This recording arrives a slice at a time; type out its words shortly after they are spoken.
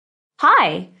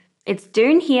Hi, it's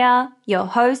Doone here, your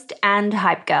host and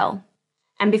hype girl.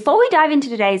 And before we dive into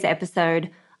today's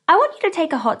episode, I want you to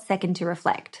take a hot second to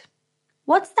reflect.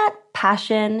 What's that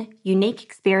passion, unique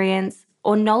experience,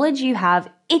 or knowledge you have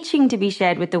itching to be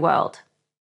shared with the world?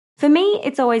 For me,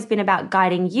 it's always been about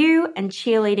guiding you and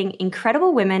cheerleading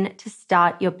incredible women to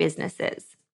start your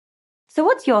businesses. So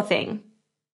what's your thing?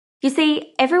 You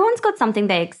see, everyone's got something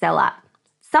they excel at,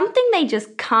 something they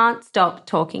just can't stop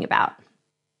talking about.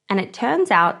 And it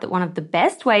turns out that one of the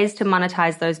best ways to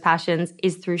monetize those passions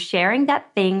is through sharing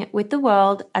that thing with the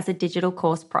world as a digital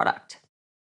course product.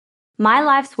 My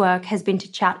life's work has been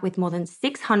to chat with more than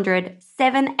 600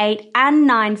 7, 8, and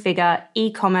 9-figure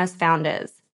e-commerce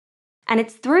founders. And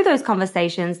it's through those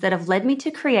conversations that have led me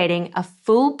to creating a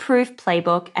foolproof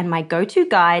playbook and my go-to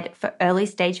guide for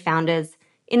early-stage founders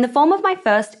in the form of my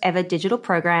first ever digital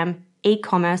program,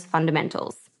 E-commerce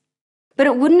Fundamentals. But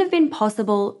it wouldn't have been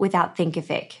possible without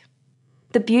Thinkific.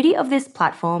 The beauty of this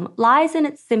platform lies in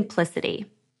its simplicity.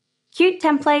 Cute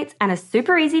templates and a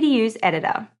super easy to use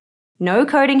editor. No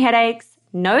coding headaches,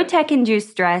 no tech-induced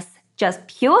stress, just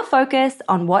pure focus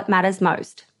on what matters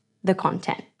most, the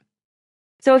content.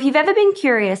 So if you've ever been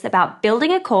curious about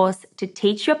building a course to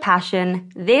teach your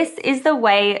passion, this is the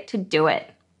way to do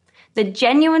it. The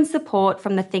genuine support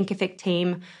from the Thinkific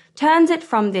team turns it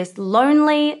from this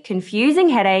lonely, confusing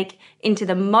headache into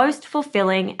the most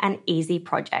fulfilling and easy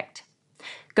project.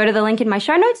 Go to the link in my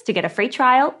show notes to get a free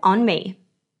trial on me.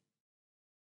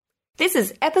 This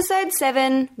is episode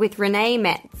 7 with Renee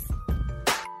Mets.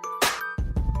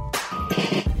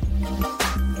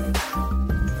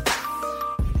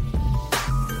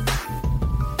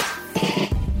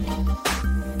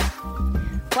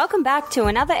 Welcome back to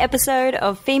another episode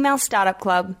of Female Startup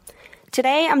Club.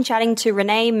 Today I'm chatting to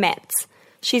Renee Mets.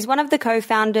 She's one of the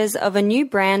co-founders of a new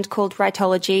brand called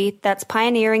Ritology that's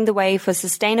pioneering the way for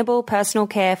sustainable personal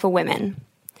care for women.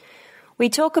 We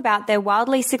talk about their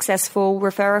wildly successful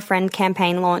Refer a Friend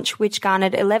campaign launch, which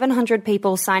garnered 1,100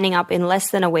 people signing up in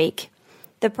less than a week,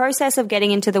 the process of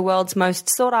getting into the world's most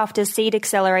sought-after seed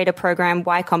accelerator program,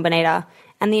 Y-Combinator,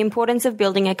 and the importance of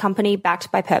building a company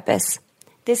backed by purpose.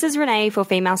 This is Renee for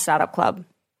Female Startup Club.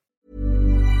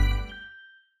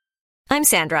 I'm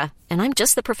Sandra, and I'm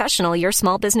just the professional your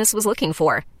small business was looking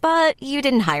for. But you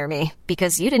didn't hire me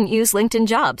because you didn't use LinkedIn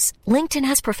Jobs. LinkedIn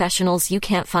has professionals you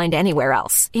can't find anywhere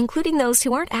else, including those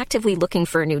who aren't actively looking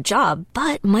for a new job,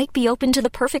 but might be open to the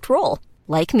perfect role,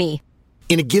 like me.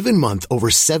 In a given month, over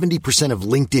 70% of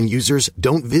LinkedIn users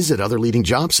don't visit other leading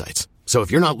job sites. So if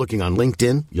you're not looking on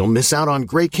LinkedIn, you'll miss out on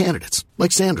great candidates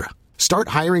like Sandra. Start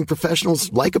hiring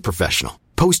professionals like a professional.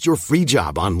 Post your free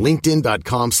job on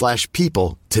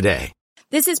linkedin.com/people today.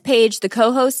 This is Paige, the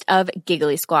co-host of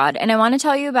Giggly Squad, and I want to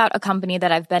tell you about a company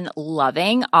that I've been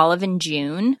loving, Olive &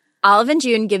 June. Olive &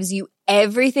 June gives you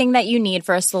everything that you need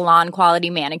for a salon-quality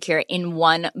manicure in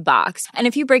one box. And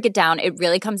if you break it down, it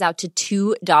really comes out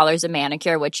to $2 a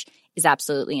manicure, which is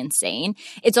absolutely insane.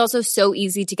 It's also so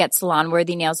easy to get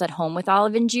salon-worthy nails at home with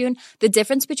Olive & June. The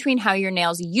difference between how your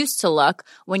nails used to look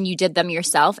when you did them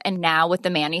yourself and now with the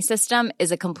Mani system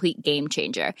is a complete game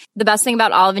changer. The best thing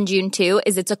about Olive & June, too,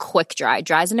 is it's a quick dry.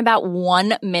 Dries in about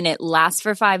 1 minute, lasts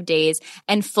for 5 days,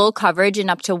 and full coverage in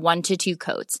up to 1 to 2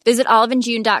 coats. Visit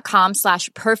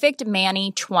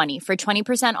oliveandjune.com/perfectmani20 for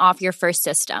 20% off your first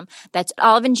system. That's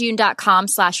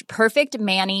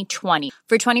oliveandjune.com/perfectmani20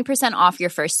 for 20% off your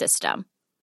first system.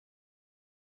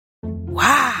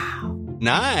 Wow.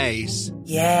 Nice.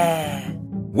 Yeah.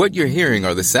 What you're hearing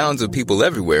are the sounds of people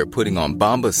everywhere putting on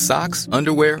Bombas socks,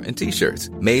 underwear, and T-shirts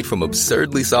made from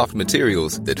absurdly soft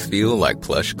materials that feel like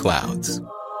plush clouds.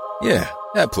 Yeah,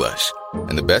 that plush.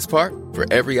 And the best part? For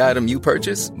every item you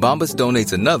purchase, Bombas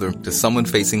donates another to someone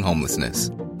facing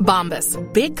homelessness. Bombas.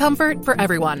 Big comfort for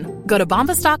everyone. Go to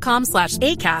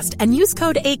bombas.com/ACAST and use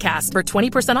code ACAST for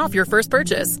 20% off your first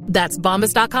purchase. That's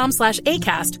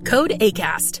bombas.com/ACAST. Code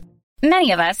ACAST.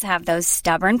 Many of us have those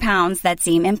stubborn pounds that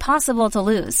seem impossible to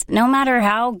lose, no matter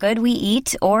how good we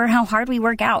eat or how hard we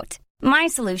work out. My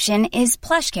solution is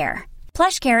PlushCare.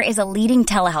 PlushCare is a leading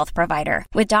telehealth provider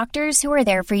with doctors who are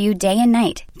there for you day and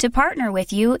night to partner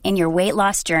with you in your weight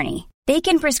loss journey. They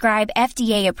can prescribe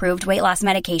FDA-approved weight loss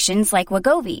medications like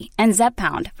Wegovy and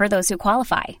Zepbound for those who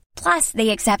qualify. Plus,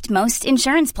 they accept most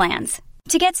insurance plans.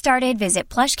 To get started, visit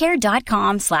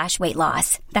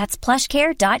plushcare.com/weightloss. That's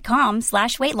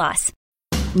plushcare.com/weightloss.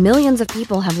 Millions of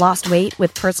people have lost weight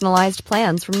with personalized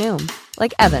plans from Noom.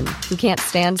 Like Evan, who can't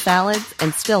stand salads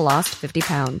and still lost 50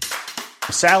 pounds.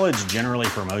 Salads generally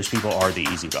for most people are the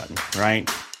easy button, right?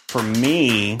 For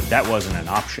me, that wasn't an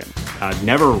option. I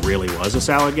never really was a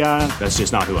salad guy. That's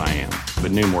just not who I am.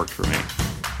 But Noom worked for me.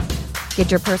 Get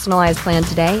your personalized plan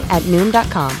today at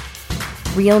Noom.com.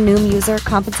 Real Noom user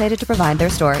compensated to provide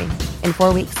their story. In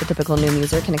 4 weeks, the typical Noom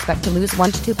user can expect to lose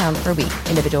 1 to 2 pounds per week.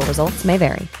 Individual results may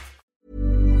vary.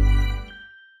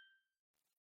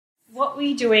 What were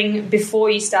you doing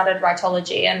before you started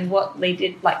Ritology, and what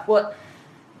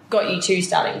got you to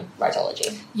starting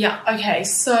Ritology? Yeah, okay.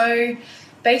 So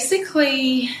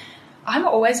basically, I'm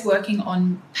always working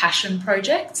on passion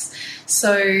projects.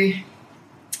 So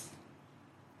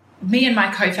me and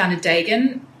my co-founder,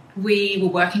 Dagan, we were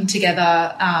working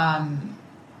together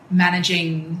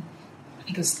managing, I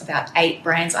think it was about 8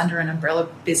 brands under an umbrella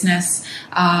business.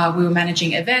 We were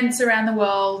managing events around the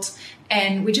world,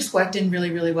 and we just worked in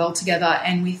really, really well together.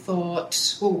 And we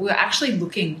thought, well, we were actually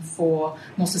looking for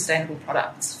more sustainable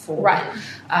products for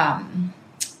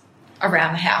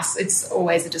around the house. It's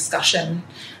always a discussion.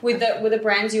 With the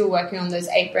brands you were working on, those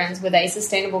 8 brands, were they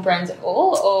sustainable brands at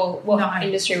all, or what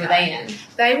industry were they in?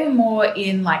 They were more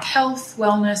in like health,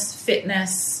 wellness,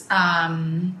 fitness,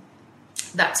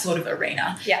 that sort of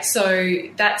arena. Yeah. So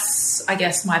that's, I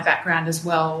guess, my background as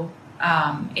well.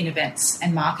 In events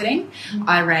and marketing. Mm-hmm.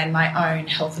 I ran my own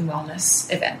health and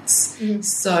wellness events,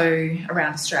 so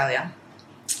around Australia.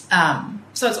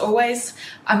 So it's always,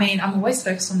 I'm always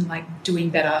focused on like doing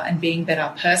better and being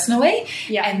better personally,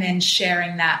 and then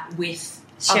sharing that with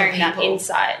other people. That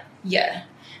insight. Yeah.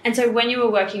 And so when you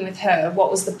were working with her, what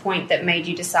was the point that made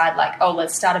you decide like, oh,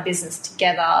 let's start a business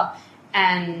together,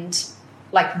 and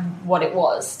like what it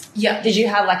was? Yeah. Did you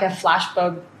have like a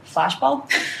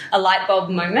a light bulb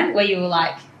moment where you were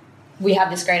like, we have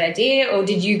this great idea, or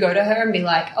did you go to her and be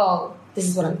like, oh, this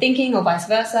is what I'm thinking, or vice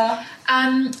versa?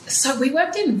 So we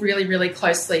worked in really, really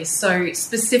closely. So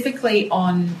specifically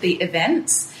on the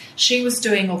events, she was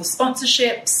doing all the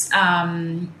sponsorships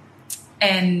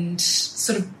and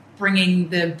sort of bringing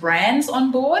the brands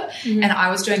on board, and I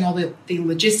was doing all the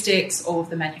logistics, all of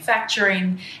the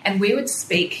manufacturing, and we would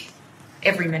speak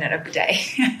every minute of the day.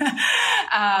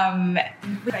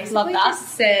 Love that.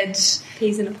 Said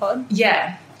peas in a pod.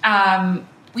 Yeah.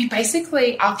 We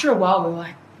basically, after a while, we were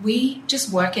like, we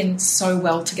just work in so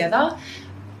well together.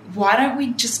 Why don't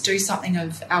we just do something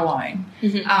of our own?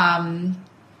 And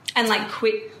like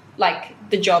quit like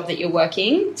the job that you're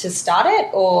working to start it,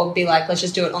 or be like, let's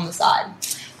just do it on the side?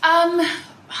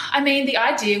 The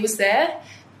idea was there,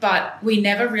 but we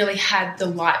never really had the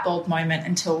light bulb moment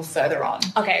until further on.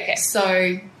 Okay.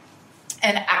 So,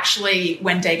 and actually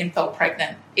when Dagan fell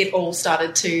pregnant, it all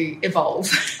started to evolve.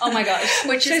 Oh my gosh.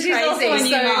 Which so is she's crazy.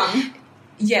 Also a new mum.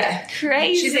 Yeah.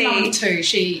 Crazy. She's a mum too.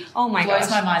 She blows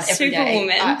my mind every day.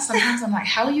 Superwoman. Sometimes I'm like,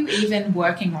 how are you even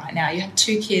working right now? You have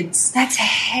 2 kids. That's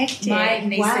hectic. My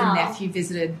niece and nephew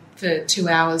visited for 2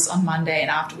 hours on Monday,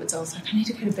 and afterwards I was like, I need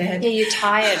to go to bed. Yeah, you're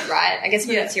tired, right? I guess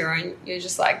when it's your own, you're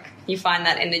just like, you find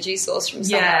that energy source from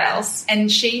somewhere else.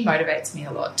 And she motivates me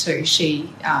a lot too.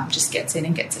 She just gets in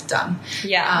and gets it done.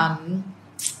 Yeah.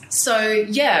 So,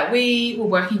 we were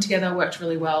working together, worked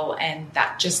really well, and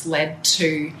that just led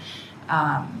to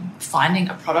finding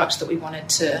a product that we wanted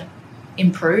to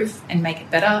improve and make it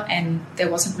better, and there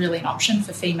wasn't really an option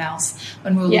for females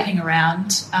when we were looking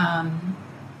around, and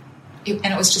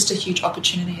it was just a huge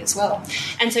opportunity as well.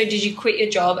 And so did you quit your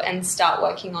job and start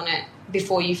working on it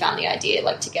before you found the idea,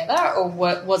 like together, or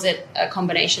was it a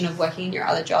combination of working in your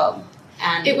other job?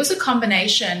 And it was a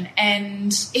combination,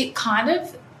 and it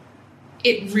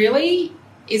really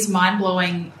is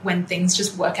mind-blowing when things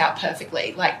just work out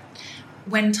perfectly. Like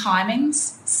when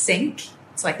timings sync,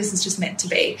 it's like this is just meant to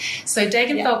be. So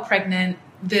Dagan fell pregnant.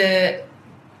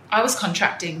 I was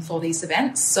contracting for these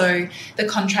events, so the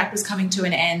contract was coming to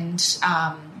an end.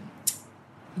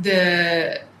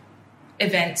 The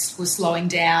events were slowing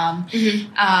down.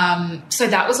 So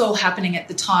that was all happening at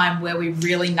the time where we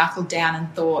really knuckled down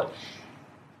and thought,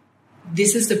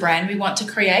 this is the brand we want to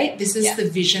create. This is the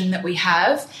vision that we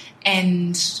have.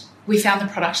 And we found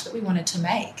the product that we wanted to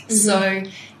make. So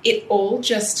it all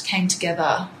just came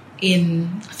together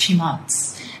in a few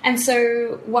months. And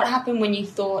so what happened when you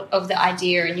thought of the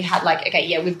idea and you had like,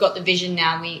 okay, we've got the vision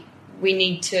now. We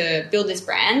need to build this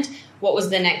brand. What was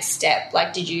the next step?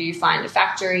 Like, did you find a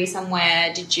factory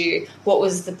somewhere? What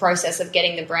was the process of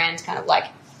getting the brand kind of like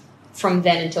from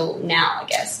then until now, I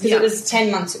guess? Because it was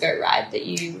 10 months ago, right, that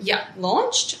you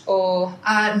launched? Or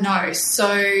no.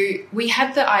 So we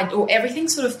had the idea, or everything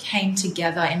sort of came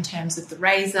together in terms of the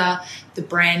razor, the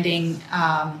branding,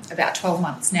 about 12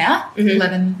 months now,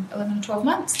 11 or 12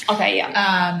 months. Okay,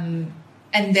 and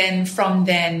then from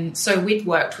then, so we'd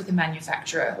worked with a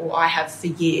manufacturer, or I have for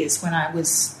years when I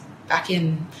was back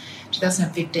in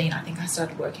 2015, I think I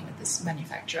started working with this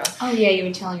manufacturer. Oh, yeah, you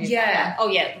were telling me about that. Oh,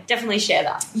 yeah, definitely share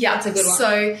that. Yeah. That's a good one.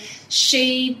 So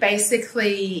she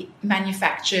basically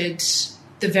manufactured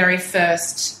the very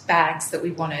first bags that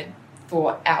we wanted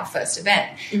for our first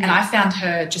event. And I found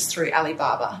her just through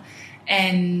Alibaba.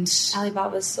 And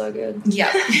Alibaba's so good.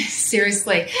 Yeah,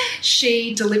 seriously.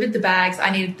 She delivered the bags. I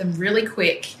needed them really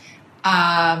quick.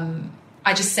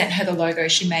 I just sent her the logo.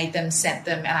 She made them, sent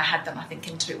them, and I had them, I think,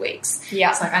 in 2 weeks. Yeah.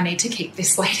 It's like, I need to keep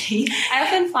this lady. I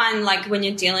often find, like, when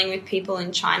you're dealing with people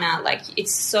in China, like,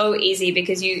 it's so easy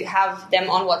because you have them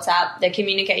on WhatsApp. Their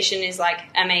communication is, like,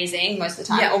 amazing most of the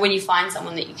time. Yeah. Or when you find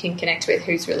someone that you can connect with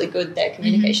who's really good, their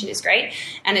communication is great.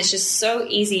 And it's just so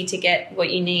easy to get what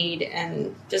you need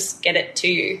and just get it to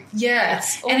you. Yeah.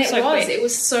 And it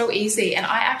was so easy. And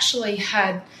I actually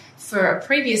had, for a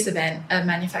previous event, a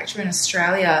manufacturer in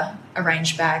Australia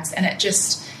arranged bags, and it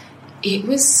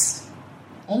was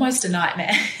almost a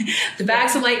nightmare. The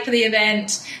bags are late for the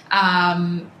event.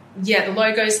 The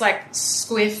logo's like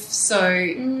squiff.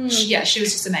 So she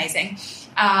was just amazing.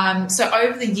 So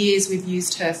over the years, we've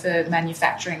used her for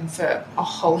manufacturing for a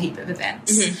whole heap of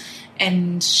events.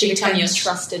 And she became your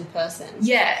trusted person.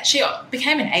 Yeah, she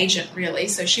became an agent, really.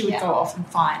 So she would go off and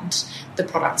find the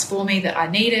products for me that I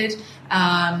needed.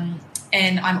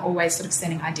 And I'm always sort of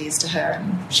sending ideas to her,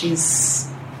 and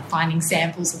she's finding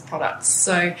samples of products.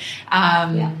 So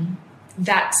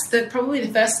that's probably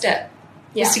the first step,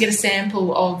 is to get a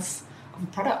sample of a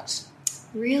product.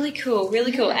 Really cool,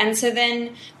 really cool. And so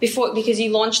then because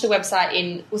you launched the website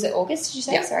in, was it August, did you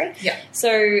say? Yeah. Sorry? Yeah.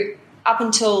 So up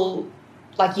until,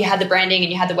 like, you had the branding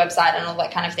and you had the website and all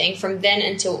that kind of thing, from then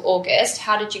until August,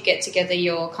 how did you get together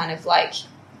your kind of, like,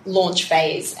 launch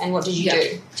phase, and what did you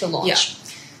do to launch? Yeah.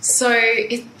 So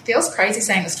it feels crazy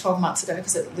saying it was 12 months ago,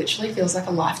 because it literally feels like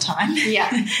a lifetime.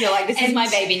 Yeah. You're like, this is my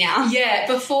baby now. Yeah.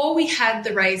 Before we had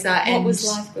the razor. What was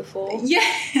life before? Yeah.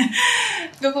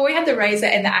 Before we had the razor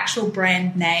and the actual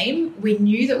brand name, we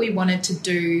knew that we wanted to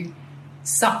do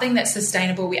something that's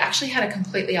sustainable. We actually had a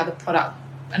completely another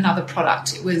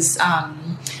product. It was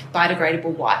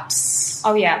biodegradable wipes.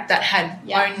 Oh, yeah. That had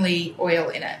only oil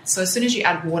in it. So as soon as you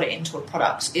add water into a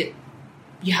product,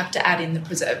 you have to add in the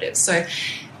preservatives. So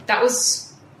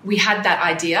we had that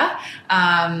idea,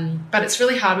 but it's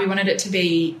really hard. We wanted it to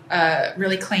be a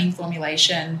really clean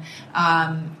formulation,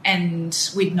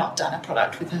 and we'd not done a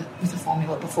product with a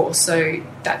formula before, so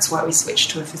that's why we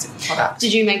switched to a physical product.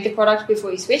 Did you make the product before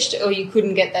you switched, or you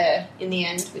couldn't get there in the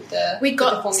end with the We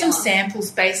got the some samples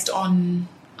based on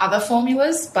other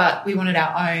formulas, but we wanted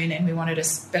our own, and we wanted a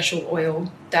special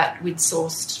oil that we'd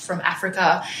sourced from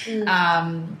Africa.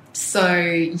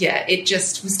 It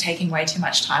just was taking way too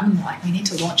much time, and we're like, we need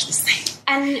to launch this thing.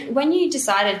 And when you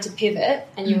decided to pivot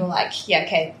and you were like,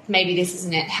 maybe this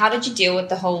isn't it, how did you deal with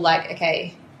the whole, like,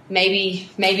 okay, maybe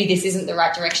this isn't the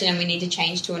right direction and we need to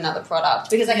change to another product?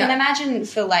 Because I can imagine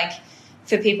for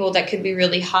people that could be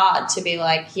really hard to be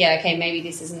like, maybe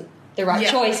this isn't the right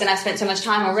choice, and I've spent so much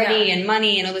time already and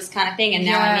money and all this kind of thing, and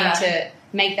now I need to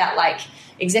make that, like,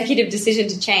 executive decision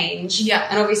to change. Yeah.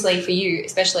 And obviously for you,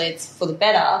 especially, it's for the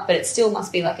better, but it still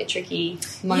must be like a tricky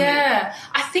moment. Yeah.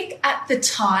 I think at the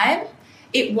time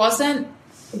it wasn't,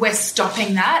 we're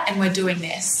stopping that and we're doing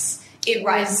this. It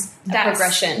was that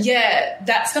progression. Yeah.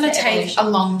 That's going to take a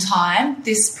long time.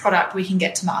 This product we can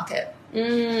get to market.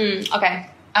 Okay.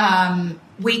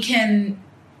 We can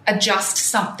adjust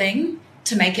something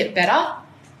to make it better,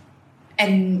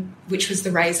 and which was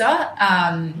the razor,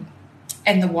 and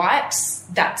the wipes.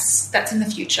 That's in the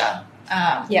future.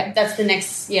 That's the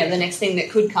next thing that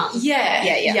could come.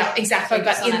 Yeah, exactly.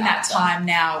 Focus but in that time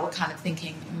now, we're kind of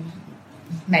thinking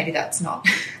maybe that's not.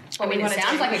 It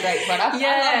sounds like a great product.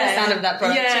 I love the sound of that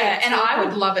product too. And I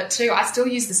would love it too. I still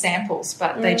use the samples,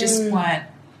 but they just weren't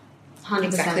 100%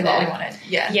 exactly what we wanted.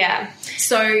 Yeah.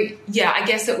 So I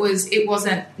guess it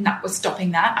wasn't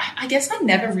stopping that. I guess I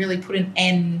never really put an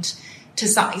end to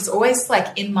something. It's always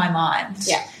like in my mind.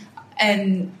 Yeah.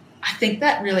 And I think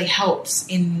that really helps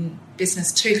in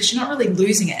business too, because you're not really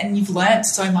losing it, and you've learned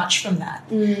so much from that.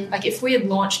 Like if we had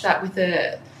launched that with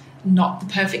not the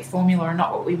perfect formula or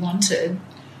not what we wanted,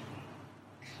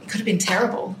 it could have been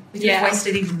terrible. We could have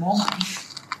wasted even more money.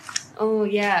 Oh,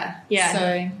 yeah.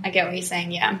 So I get what you're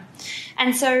saying, yeah.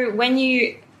 And so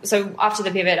after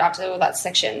the pivot, after all that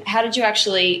section, how did you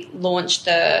actually launch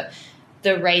the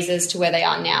razors to where they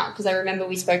are now? Because I remember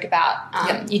we spoke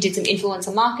about you did some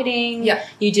influencer marketing. Yeah.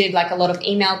 You did like a lot of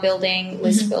email building,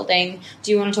 list building. Do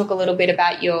you want to talk a little bit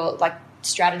about your like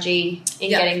strategy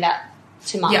in getting that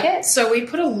to market? Yeah. So we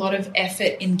put a lot of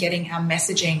effort in getting our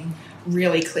messaging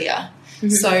really clear.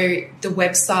 So the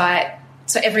website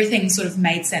So everything sort of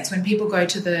made sense. When people go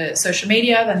to the social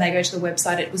media, then they go to the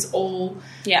website, it was all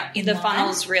in the line.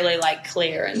 funnel's really like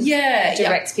clear and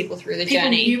directs people through the people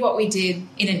journey. Knew what we did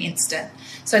in an instant.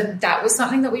 So that was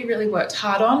something that we really worked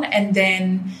hard on, and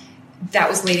then that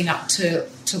was leading up to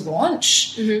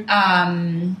launch.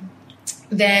 Then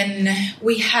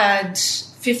we had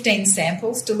 15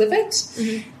 samples delivered,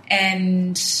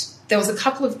 and there was a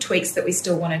couple of tweaks that we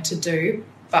still wanted to do,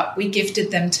 but we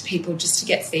gifted them to people just to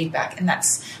get feedback, and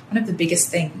that's one of the biggest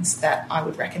things that I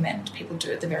would recommend people do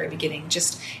at the very beginning.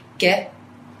 Just get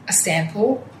a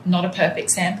sample, not a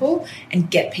perfect sample,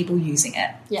 and get people using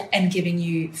it and giving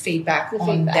you feedback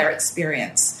on their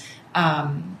experience.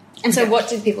 And so what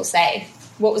did people say?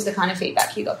 What was the kind of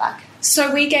feedback you got back?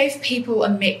 So we gave people a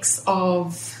mix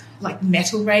of like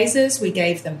metal razors. We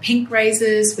gave them pink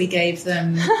razors. We gave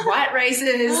them white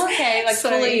razors. Okay, like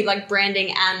fully like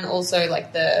branding and also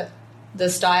like the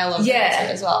style of razor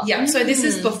as well. Yeah, so this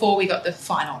is before we got the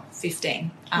final 15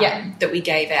 that we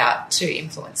gave out to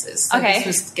influencers. So this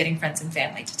was getting friends and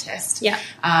family to test. Yeah.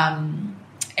 And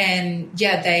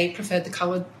they preferred the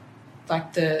colour,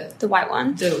 like the white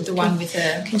one. The one with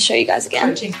the... I can show you guys again.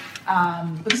 Coaching,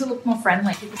 because it looked more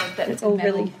friendly. People said that it's all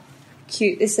really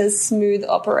cute. This says smooth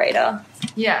operator.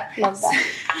 Yeah. Love that.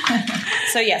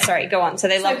 So, sorry, go on. So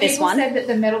they love this one. People said that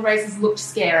the metal razors looked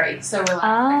scary. So we're like,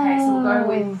 okay, so we'll go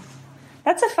with...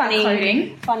 That's a funny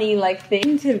like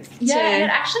thing to... and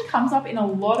it actually comes up in a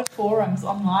lot of forums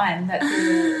online that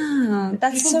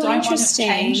that's people so don't interesting.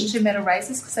 Want to change to metal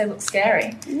razors because they look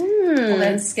scary. Or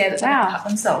they're scared that they're going to cut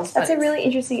themselves. That's a really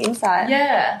interesting insight.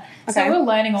 Yeah. Okay. So we're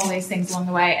learning all these things along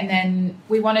the way, and then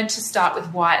we wanted to start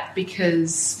with white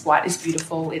because white is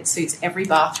beautiful. It suits every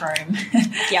bathroom.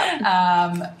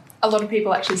 Yeah. A lot of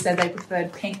people actually said they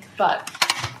preferred pink, but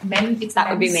men...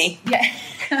 That would be me. Yeah.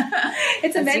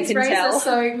 It's a men's razor,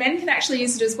 so men can actually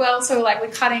use it as well. So, like,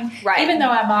 we're cutting... Right. Even though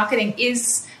our marketing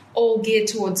is all geared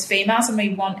towards females and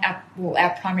we want our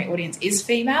primary audience is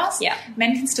females,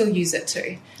 men can still use it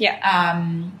too. Yeah.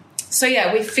 So,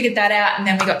 we figured that out, and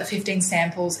then we got the 15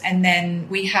 samples, and then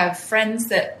we have friends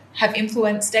that have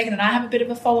influenced. Dagan and I have a bit of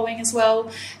a following as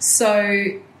well.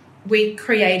 So we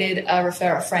created a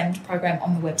refer a friend program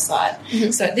on the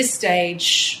website. So at this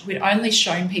stage, we'd only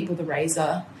shown people the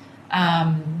razor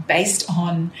based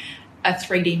on a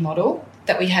 3D model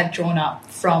that we had drawn up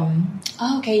from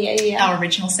our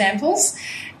original samples.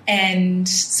 And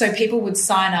so people would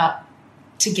sign up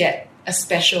to get a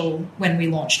special when we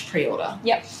launched pre-order.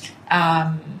 Yep.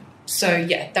 So,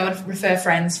 they would refer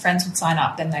friends. Friends would sign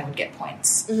up, then they would get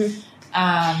points.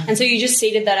 And so you just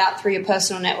seeded that out through your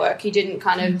personal network. You didn't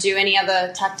kind of do any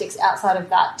other tactics outside of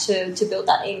that to build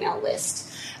that email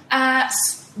list?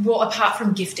 Well, apart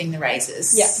from gifting the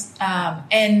razors. Yeah.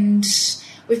 And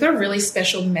we've got a really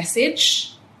special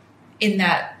message in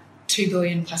that 2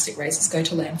 billion plastic razors go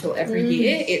to landfill every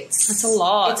year. That's a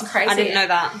lot. It's crazy. I didn't know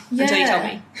that until you told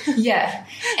me. Yeah.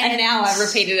 And now I've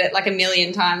repeated it like a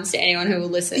million times to anyone who will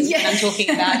listen. Yeah. And I'm talking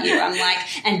about you. I'm like,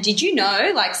 and did you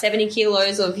know like 70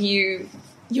 kilos of your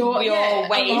waste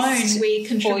alone, we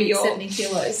contribute 70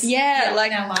 kilos in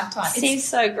our lifetime. Seems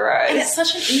so gross. And it's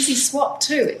such an easy swap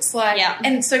too. It's like,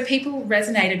 and so people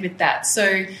resonated with that.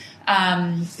 So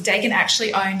Dagan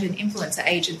actually owned an influencer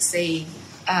agency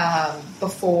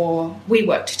before we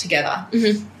worked together.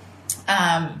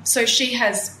 So she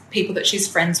has people that she's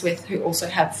friends with who also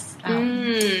have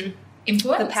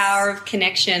influence. The power of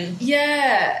connection.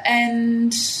 Yeah,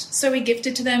 and so we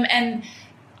gifted to them, and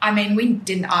I mean, we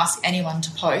didn't ask anyone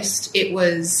to post. It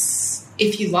was,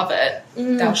 if you love it,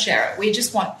 they'll share it. We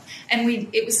just want, and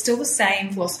it was still the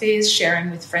same philosophy as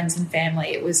sharing with friends and family.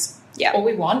 It was, all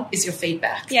we want is your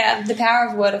feedback. Yeah, the power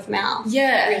of word of mouth.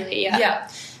 Yeah. Really, yeah.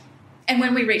 And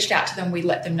when we reached out to them, we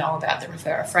let them know about the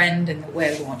Refer a Friend and that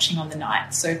we're launching on the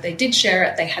night. So if they did share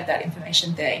it, they had that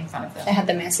information there in front of them. They had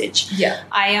the message. Yeah.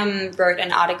 I wrote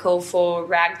an article for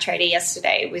Rag Trader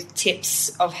yesterday with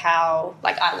tips of how,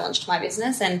 like, I launched my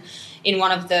business. And in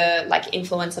one of the, like,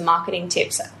 influencer marketing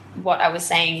tips, what I was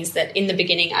saying is that in the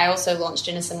beginning, I also launched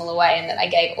in a similar way, and that I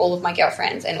gave all of my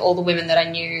girlfriends and all the women that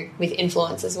I knew with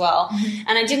influence as well.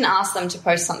 And I didn't ask them to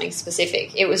post something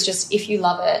specific. It was just, if you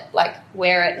love it, like,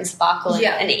 wear it and sparkle it.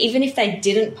 And even if they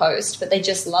didn't post, but they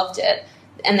just loved it,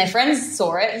 and their friends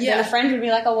saw it, then a friend would be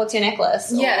like, oh, what's your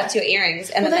necklace? Or what's your earrings?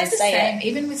 And then they'd say it.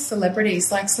 Even with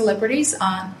celebrities, like, celebrities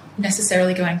aren't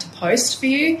necessarily going to post for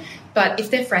you, but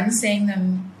if their friends seeing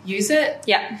them use it,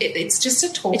 it's just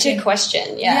a talking. It's a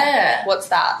question, What's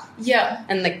that? Yeah.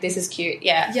 And, like, this is cute,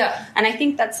 Yeah. And I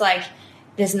think that's, like,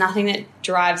 there's nothing that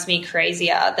drives me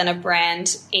crazier than a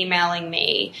brand emailing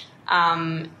me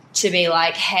to be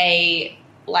like, hey,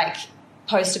 like,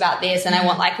 post about this and I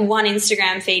want like one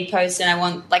Instagram feed post and I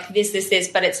want like this,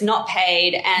 but it's not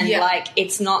paid and like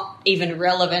it's not even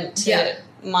relevant to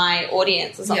my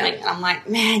audience or something. And I'm like,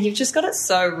 man, you've just got it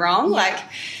so wrong. Like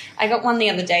I got one the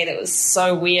other day that was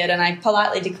so weird and I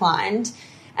politely declined.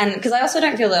 And because I also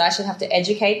don't feel that I should have to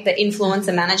educate the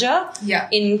influencer manager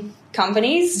in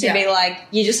companies to be like,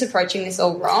 you're just approaching this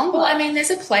all wrong. Well, I mean, there's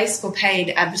a place for paid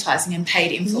advertising and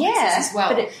paid influencers as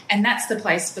well. And that's the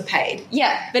place for paid.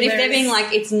 Yeah, but if they're being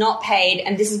like, it's not paid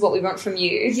and this is what we want from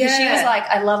you. Yeah. She was like,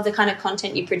 I love the kind of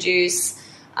content you produce,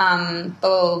 blah,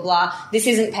 blah, blah. This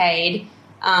isn't paid.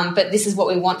 But this is what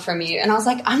we want from you. And I was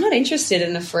like, I'm not interested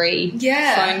in a free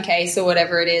phone case or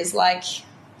whatever it is. Like,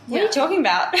 what are you talking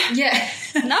about? Yeah.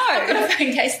 No. I've got a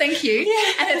phone case, thank you.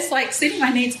 Yeah. And it's like suiting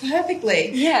my needs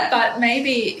perfectly. Yeah. But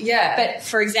maybe, But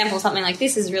for example, something like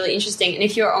this is really interesting. And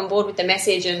if you're on board with the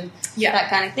message and that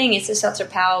kind of thing, it's just such a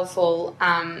powerful,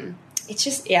 it's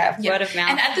just, word of mouth.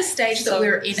 And at the stage that we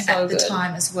were in at the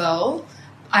time as well,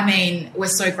 I mean, we're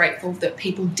so grateful that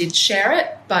people did share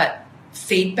it, but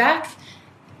feedback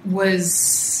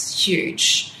was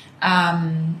huge.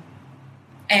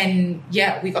 And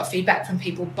we got feedback from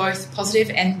people, both positive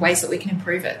and ways that we can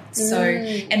improve it. So,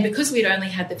 and because we'd only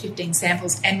had the 15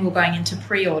 samples and we were going into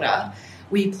pre-order,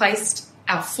 we placed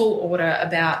our full order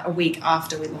about a week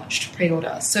after we launched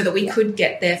pre-order so that we could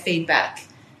get their feedback.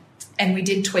 And we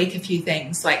did tweak a few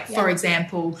things, like, for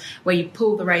example, where you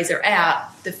pull the razor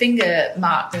out, the finger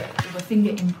mark, the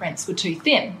finger imprints were too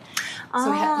thin. So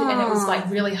we had to, and it was like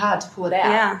really hard to pull it out.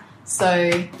 Yeah. So,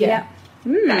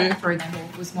 that, for example,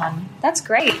 was one. That's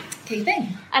great. Key thing.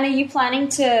 And are you planning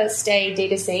to stay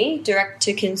D2C, direct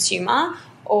to consumer,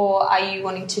 or are you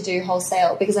wanting to do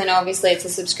wholesale? Because I know obviously it's a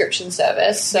subscription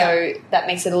service, so that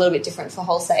makes it a little bit different for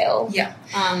wholesale. Yeah.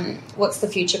 What's the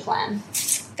future plan?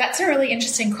 That's a really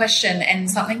interesting question and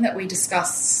something that we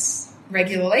discuss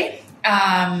regularly.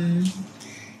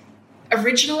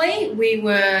 Originally, we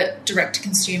were direct to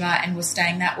consumer and were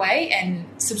staying that way, and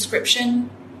subscription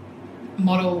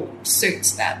model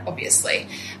suits that, obviously.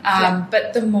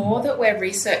 But the more that we're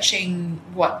researching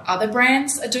what other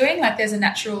brands are doing, like there's a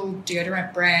natural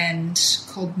deodorant brand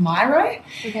called Myro,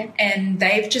 and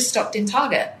they've just stopped in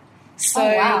Target. So,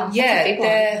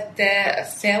 they're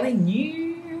fairly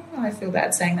new. I feel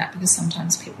bad saying that because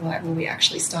sometimes people are like, well, we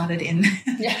actually started in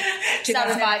 5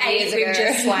 years ago. We've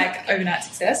just like overnight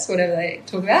success, whatever they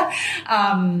talk about.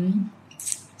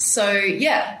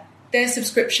 Their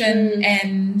subscription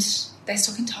and they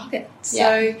stock in Target.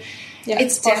 So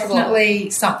it's definitely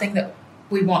something that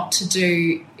we want to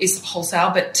do is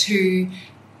wholesale, but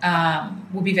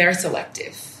we'll be very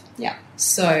selective. Yeah.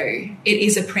 So it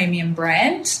is a premium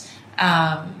brand.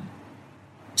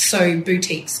 So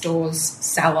boutique stores,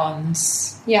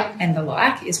 salons, and the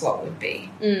like is what would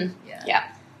be. Yeah,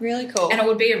 really cool. And it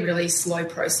would be a really slow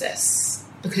process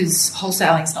because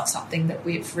wholesaling is not something that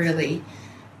we've really,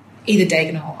 either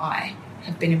Dagan or I,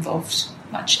 have been involved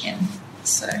much in.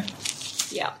 So,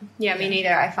 yeah, me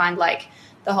neither. I find like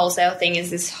the wholesale thing is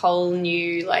this whole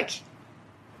new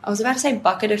I was about to say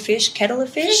bucket of fish, kettle of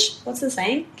fish. What's the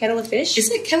saying? Kettle of fish? Is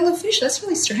it kettle of fish? That's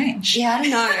really strange. Yeah, I don't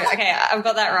know. Okay, I've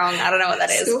got that wrong. I don't know what that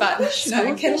is. But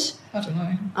kettle?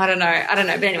 I don't know.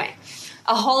 But anyway,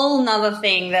 a whole nother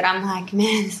thing that I'm like,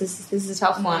 man, this is a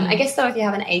tough one. I guess though, if you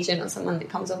have an agent or someone that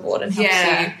comes on board and helps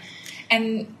you.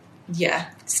 And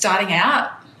starting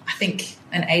out, I think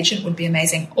an agent would be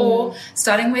amazing. Or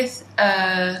starting with,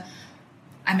 I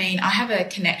have a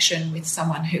connection with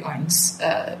someone who owns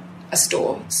a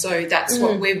store, so that's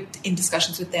what we're in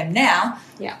discussions with them now.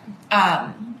 Yeah.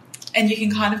 And you can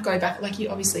kind of go back, like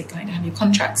you're obviously going to have your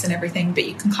contracts and everything, but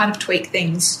you can kind of tweak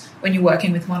things when you're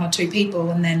working with one or two people,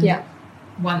 and then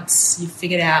once you've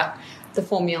figured out the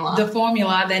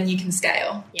formula, then you can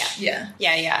scale.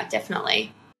 Yeah,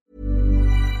 definitely.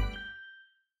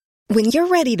 When you're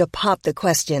ready to pop the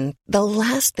question, the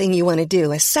last thing you want to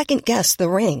do is second-guess the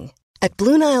ring. At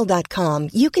BlueNile.com,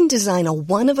 you can design a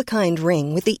one-of-a-kind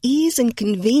ring with the ease and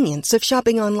convenience of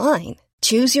shopping online.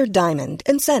 Choose your diamond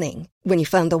and setting. When you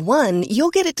find the one, you'll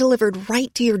get it delivered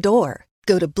right to your door.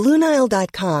 Go to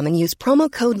BlueNile.com and use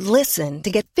promo code LISTEN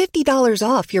to get $50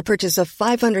 off your purchase of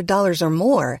 $500 or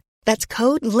more. That's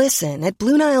code LISTEN at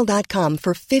BlueNile.com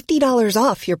for $50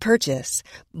 off your purchase.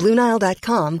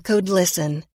 BlueNile.com, code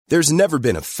LISTEN. There's never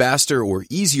been a faster or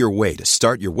easier way to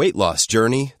start your weight loss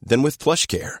journey than with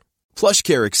PlushCare.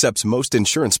 PlushCare accepts most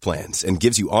insurance plans and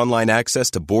gives you online access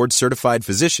to board-certified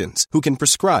physicians who can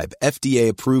prescribe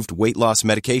FDA-approved weight loss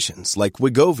medications like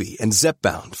Wegovy and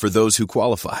Zepbound for those who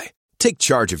qualify. Take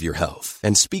charge of your health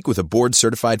and speak with a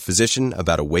board-certified physician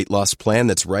about a weight loss plan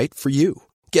that's right for you.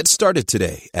 Get started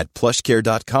today at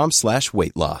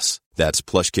plushcare.com/weight loss. That's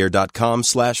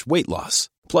plushcare.com/weight loss.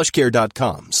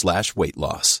 plushcare.com/weight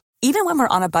loss. Even when we're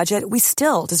on a budget, we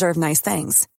still deserve nice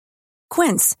things.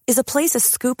 Quince is a place to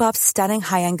scoop up stunning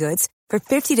high-end goods for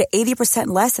 50 to 80%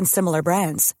 less than similar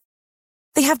brands.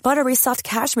 They have buttery soft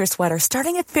cashmere sweaters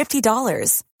starting at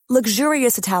 $50,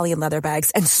 luxurious Italian leather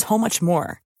bags, and so much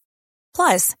more.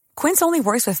 Plus, Quince only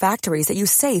works with factories that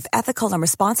use safe, ethical, and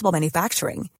responsible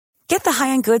manufacturing. Get the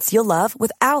high-end goods you'll love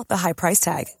without the high price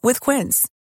tag with Quince.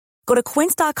 Go to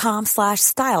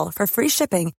quince.com/style for free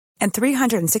shipping and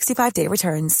 365-day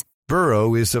returns.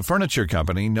 Burrow is a furniture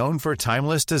company known for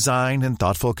timeless design and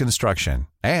thoughtful construction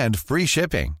and free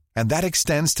shipping, and that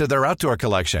extends to their outdoor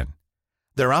collection.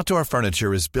 Their outdoor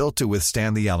furniture is built to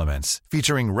withstand the elements,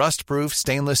 featuring rust-proof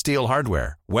stainless steel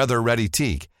hardware, weather-ready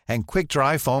teak, and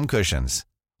quick-dry foam cushions.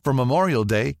 For Memorial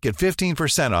Day, get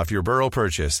 15% off your Burrow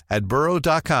purchase at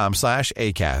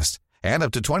burrow.com/ACAST and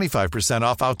up to 25%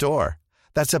 off outdoor.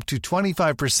 That's up to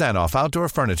 25% off outdoor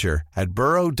furniture at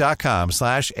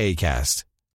burrow.com/ACAST.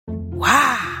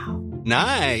 Wow.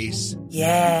 Nice.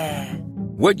 Yeah.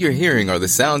 What you're hearing are the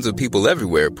sounds of people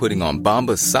everywhere putting on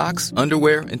Bombas socks,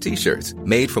 underwear, and T-shirts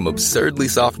made from absurdly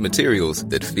soft materials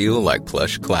that feel like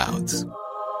plush clouds.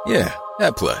 Yeah,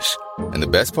 that plush. And the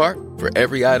best part? For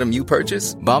every item you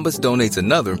purchase, Bombas donates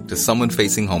another to someone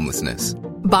facing homelessness.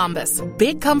 Bombas.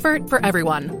 Big comfort for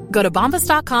everyone. Go to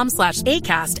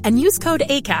bombas.com/ACAST and use code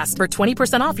ACAST for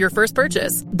 20% off your first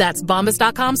purchase. That's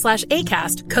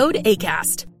bombas.com/ACAST. Code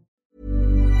ACAST.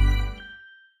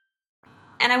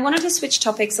 And I wanted to switch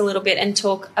topics a little bit and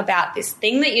talk about this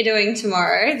thing that you're doing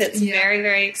tomorrow that's very,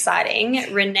 very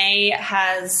exciting. Renee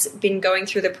has been going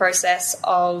through the process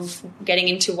of getting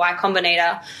into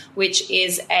Y-Combinator, which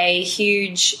is a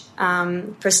huge,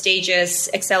 prestigious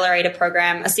accelerator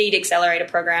program, a seed accelerator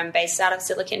program based out of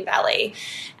Silicon Valley.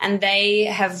 And they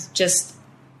have just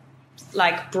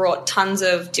brought tons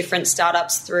of different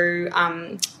startups through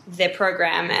their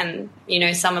program, and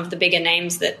some of the bigger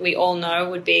names that we all know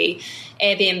would be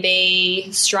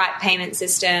Airbnb, Stripe payment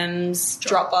systems,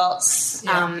 Dropbox,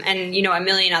 and a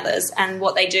million others. And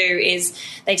what they do is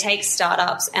they take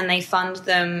startups and they fund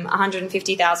them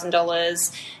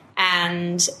 $150,000,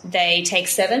 and they take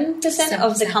 7%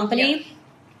 of the company. Yeah.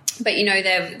 But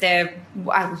they're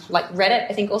like Reddit,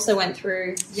 I think, also went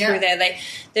through there.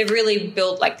 They've really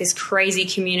built this crazy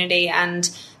community, and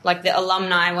the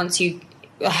alumni, once you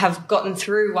have gotten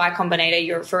through Y-Combinator,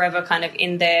 you're forever kind of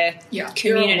in their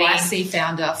community. You're a YC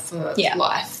founder for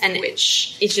life, and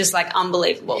which is just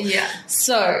unbelievable. Yeah.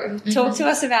 So talk to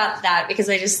us about that, because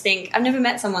I just think I've never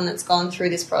met someone that's gone through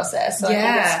this process. So I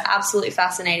think it's absolutely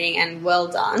fascinating and well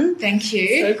done. Thank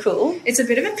you. So cool. It's a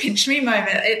bit of a pinch me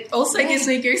moment. It also gives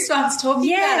me goosebumps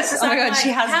talking about it. Oh my God, she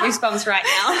has goosebumps right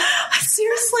now.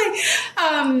 Seriously.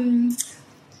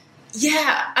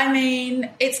 I mean,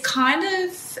 it's kind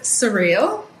of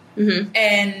surreal,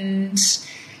 and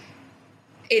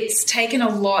it's taken a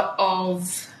lot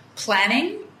of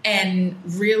planning and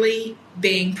really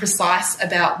being precise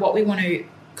about what we want to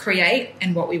create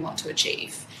and what we want to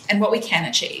achieve and what we can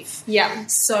achieve. Yeah.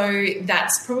 So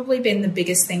that's probably been the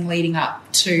biggest thing leading up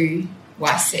to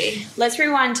YC. Let's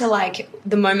rewind to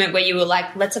the moment where you were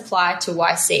let's apply to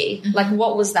YC.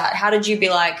 What was that? How did you be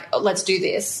let's do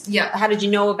this? Yeah. How did you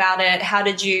know about it? How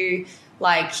did you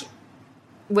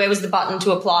where was the button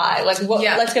to apply? Let's go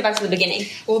back to the beginning.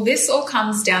 Well, this all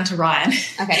comes down to Ryan.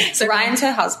 Okay. So Ryan's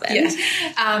her husband. Yeah.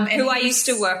 Who I used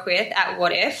to work with at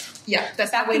What If. Yeah.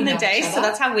 That's back in the day. So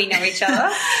that's how we know each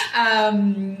other.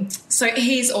 So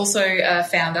he's also a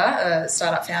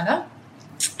startup founder,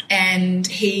 and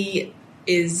he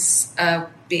is a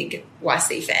big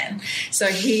YC fan. So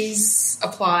he's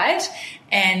applied,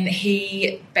 and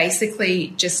he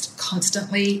basically just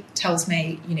constantly tells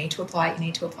me, you need to apply, you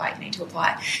need to apply, you need to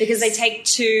apply. Because they take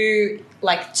two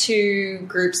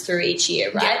groups through each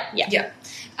year, right? Yeah.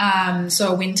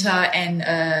 So a winter and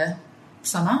a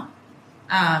summer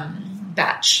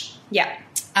batch. Yeah.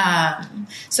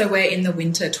 So we're in the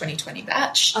winter 2020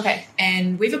 batch. Okay.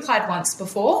 And we've applied once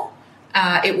before.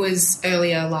 It was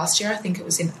earlier last year. I think it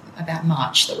was in about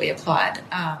March that we applied.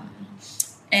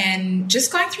 And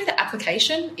just going through the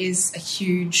application is a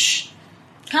huge...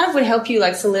 Kind of would help you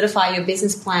solidify your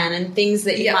business plan and things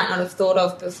that you might not have thought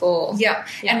of before. Yeah.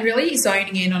 And really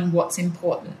zoning in on what's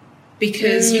important,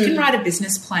 because you can write a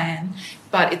business plan,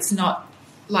 but it's not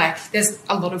there's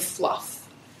a lot of fluff.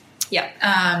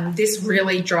 Yeah. This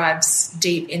really drives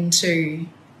deep into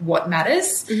what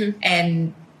matters,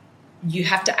 and you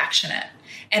have to action it.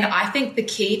 And I think the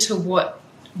key to what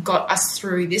got us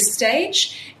through this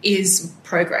stage is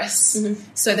progress.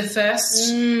 So the first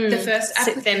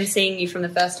them seeing you from the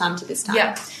first time to this time.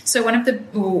 Yeah. So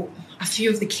a few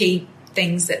of the key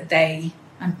things that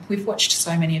we've watched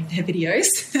so many of their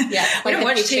videos. Yeah, we don't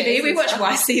watch TV, we watch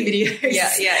YC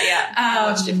videos. Yeah. I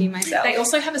watched a few myself. They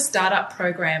also have a startup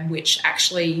program which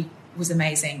actually was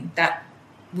amazing. That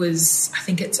was, I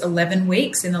think it's 11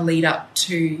 weeks in the lead up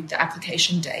to the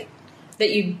application date.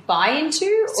 That you buy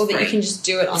into, or that you can just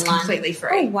do it online? It's completely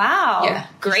free. Oh, wow. Yeah.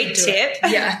 Great tip.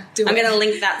 Yeah. I'm going to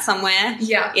link that somewhere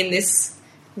in this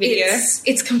video.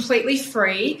 It's completely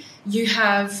free. You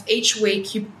have, each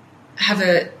week you have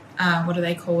what do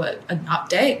they call it? An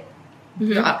update.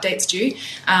 Your update's due.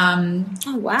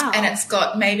 Oh, wow. And it's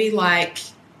got maybe like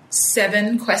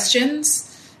 7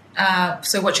 questions.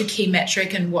 So what's your key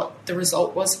metric and what the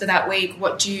result was for that week?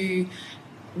 What are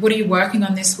you working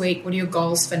on this week? What are your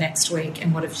goals for next week?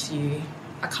 And what have you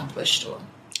accomplished, or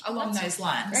along those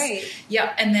lines? Great.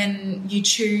 Yeah. And then you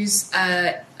choose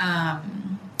a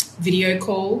video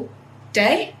call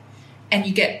day, and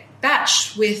you get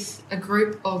batched with a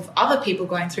group of other people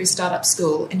going through startup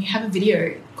school, and you have a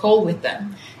video call with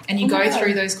them, and you go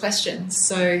through those questions.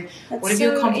 So what have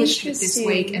you accomplished this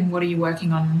week, and what are you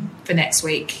working on for next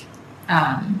week?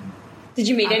 Did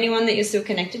you meet anyone that you're still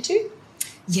connected to?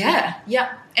 Yeah.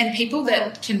 And people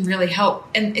that can really help.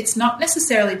 And it's not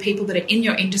necessarily people that are in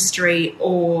your industry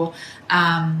or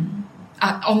are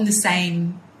on the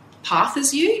same path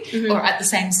as you or at the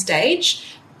same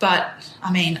stage. But,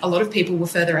 I mean, a lot of people were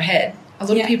further ahead. A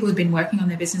lot of people have been working on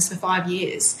their business for 5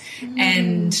 years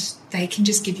and they can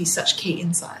just give you such key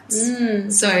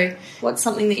insights. So what's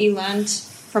something that you learned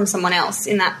from someone else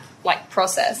in that,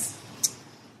 process?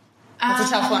 That's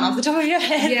a tough one off the top of your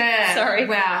head. Yeah. Sorry.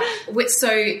 Wow. So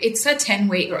it's a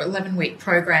 10-week or 11-week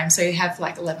program, so you have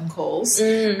 11 calls.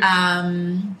 The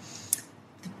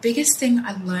biggest thing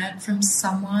I learned from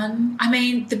someone,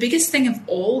 the biggest thing of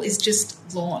all is just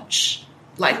launch.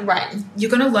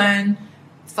 You're going to learn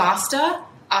faster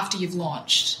after you've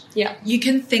launched. Yeah. You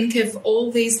can think of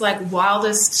all these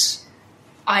wildest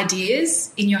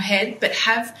ideas in your head, but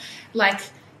have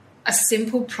a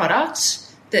simple product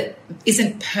that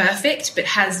isn't perfect but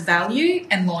has value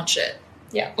and launch it.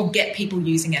 Yeah. Or get people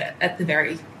using it at the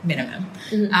very minimum.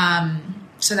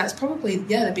 So that's probably,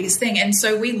 the biggest thing. And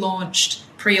so we launched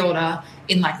pre-order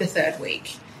in the 3rd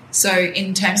week. So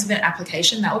in terms of an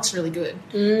application, that looks really good.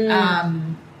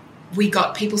 We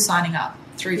got people signing up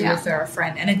through the refer a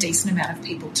friend, and a decent amount of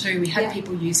people too. We had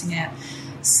people using it.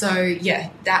 So,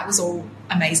 that was all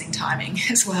amazing timing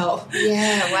as well.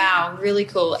 Yeah, wow, really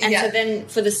cool. And so then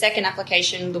for the second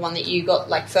application, the one that you got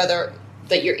further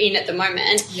that you're in at the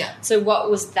moment. Yeah. So what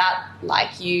was that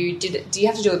like? Do you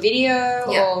have to do a video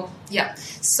or? Yeah.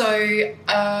 So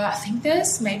I think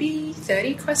there's maybe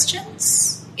 30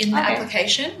 questions in the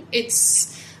application.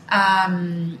 It's you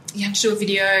have to do a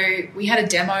video. We had a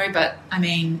demo, but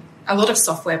a lot of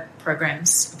software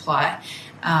programs apply.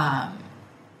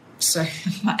 So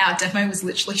our demo was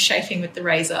literally shaping with the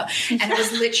razor, and it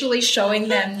was literally showing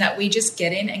them that we just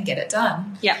get in and get it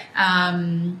done. Yeah.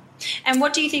 And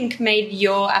what do you think made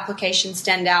your application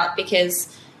stand out?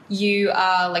 Because you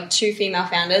are 2 female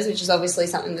founders, which is obviously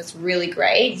something that's really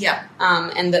great. Yeah.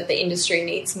 And that the industry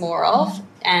needs more of.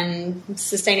 And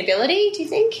sustainability, do you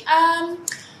think?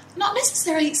 Not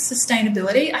necessarily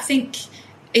sustainability. I think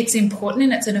it's important,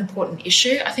 and it's an important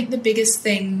issue. I think the biggest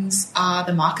things are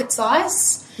the market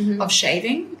size of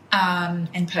shaving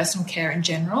and personal care in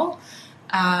general,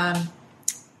 that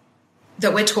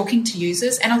we're talking to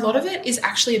users, and a lot of it is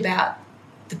actually about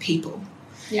the people.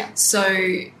 Yeah. So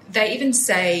they even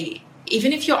say,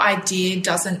 even if your idea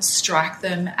doesn't strike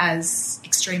them as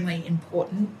extremely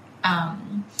important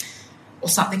or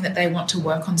something that they want to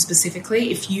work on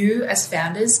specifically, if you as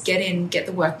founders get in, get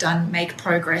the work done, make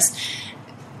progress,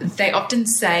 they often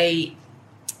say,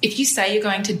 if you say you're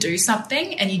going to do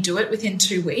something and you do it within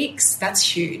 2 weeks, that's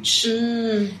huge.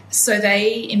 So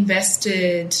they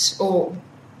invested, or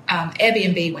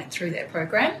Airbnb went through their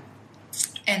program,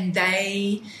 and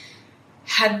they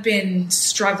had been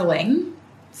struggling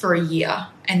for a year,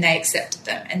 and they accepted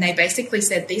them. And they basically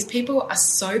said, these people are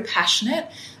so passionate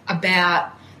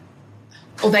about,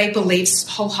 or they believe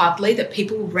wholeheartedly that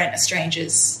people will rent a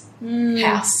stranger's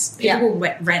house. People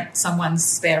will rent someone's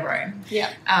spare room.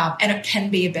 Yeah. And it can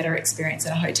be a better experience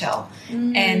in a hotel.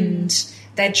 And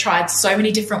they tried so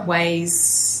many different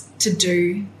ways to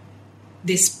do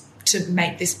this, to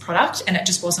make this product, and it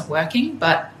just wasn't working,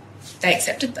 but they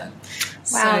accepted them.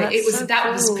 Wow, so it was so that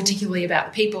cool. was particularly about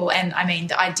the people, and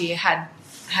the idea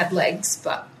had legs,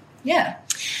 but Yeah.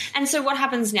 And so what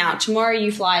happens now? Tomorrow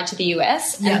you fly to the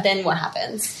US, and then what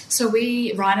happens? So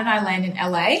Ryan and I land in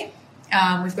LA.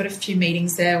 We've got a few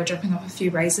meetings there. We're dropping off a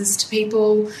few raises to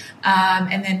people.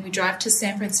 And then we drive to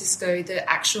San Francisco. The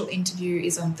actual interview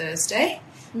is on Thursday,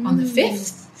 on the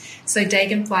 5th. So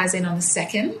Dagan flies in on the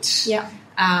 2nd. Yeah.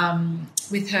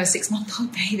 With her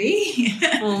 6-month-old baby.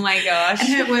 Oh, my gosh.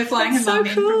 And we're flying her mum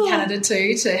in from Canada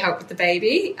too to help with the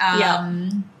baby.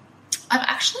 I'm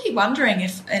actually wondering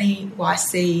if any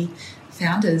YC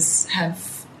founders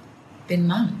have been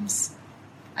mums.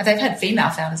 They've had female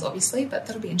founders, obviously, but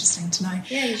that'll be interesting to know.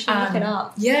 Yeah, you should look it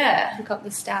up. Yeah. Look up the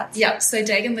stats. Yeah, so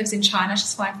Dagan lives in China.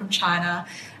 She's flying from China.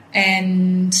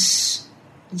 And,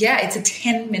 yeah, it's a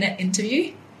 10-minute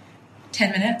interview.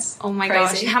 10 minutes. Oh, my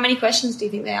Crazy. gosh. How many questions do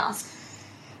you think they ask?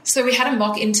 So we had a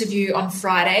mock interview on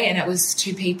Friday, and it was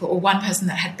 2 people, or one person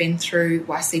that had been through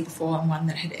YC before and one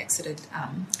that had exited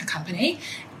a company.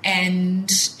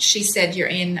 And she said you're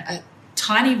in a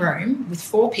tiny room with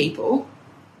 4 people,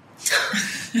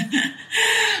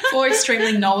 4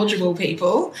 extremely knowledgeable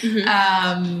people.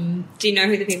 Mm-hmm. Do you know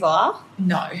who the people are?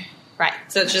 No. Right.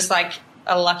 So it's just like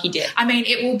a lucky dip. I mean,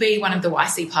 it will be one of the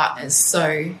YC partners,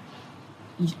 so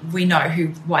we know who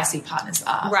YC partners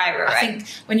are. Right. I think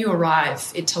when you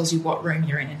arrive, it tells you what room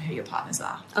you're in and who your partners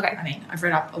are. Okay. I mean, I've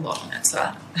read up a lot on it, so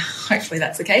hopefully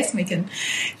that's the case and we can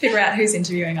figure out who's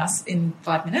interviewing us in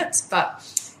 5 minutes.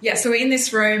 But, yeah, so we're in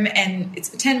this room and it's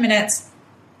for 10 minutes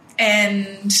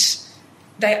and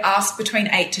they ask between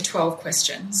 8 to 12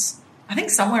 questions. I think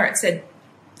somewhere it said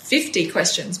 50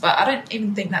 questions, but I don't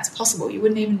even think that's possible. You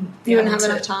wouldn't even be able have to,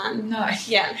 enough time. No.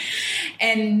 Yeah.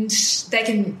 And they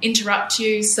can interrupt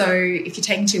you, so if you're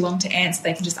taking too long to answer,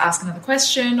 they can just ask another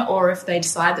question, or if they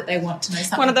decide that they want to know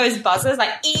something. One of those buzzers,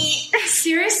 like,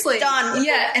 seriously. Done.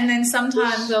 Yeah, and then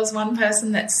sometimes there was one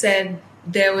person that said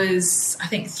there was, I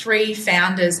think, 3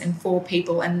 founders and 4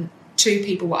 people, and 2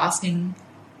 people were asking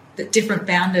the different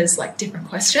founders like different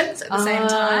questions at the same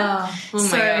time. Oh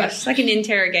my gosh, it's like an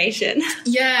interrogation.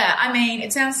 Yeah, I mean,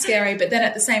 it sounds scary, but then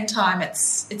at the same time,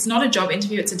 it's not a job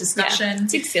interview; it's a discussion. Yeah,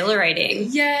 it's exhilarating.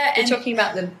 Yeah, you're talking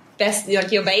about the best,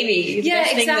 like your baby, the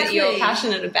best thing that you're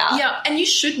passionate about. Yeah, and you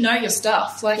should know your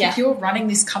stuff. Like if you're running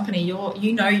this company,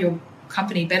 you know your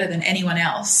company better than anyone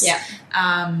else. Yeah.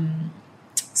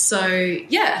 So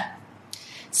yeah.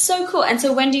 So cool. And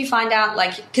so when do you find out,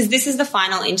 like, because this is the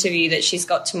final interview that she's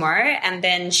got tomorrow, and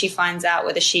then she finds out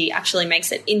whether she actually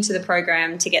makes it into the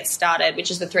program to get started,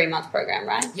 which is the 3-month program,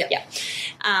 right? Yeah. Yeah.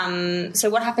 So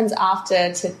what happens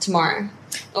after tomorrow,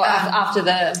 or after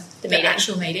the meeting? The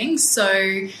actual meeting.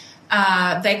 So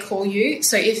they call you.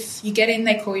 So if you get in,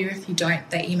 they call you. If you don't,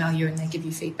 they email you and they give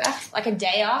you feedback. Like a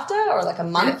day after or like a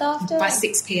month after? By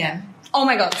 6 p.m. Oh,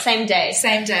 my God, same day.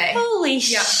 Same day. Holy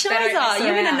shiza,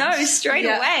 you're going to know straight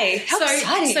away. How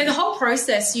exciting. So the whole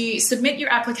process, you submit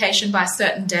your application by a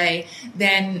certain day,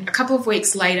 then a couple of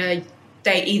weeks later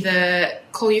they either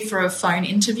call you for a phone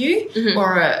interview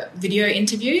or a video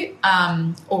interview,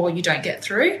 or you don't get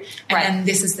through, and then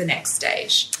this is the next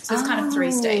stage. So it's kind of 3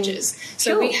 stages.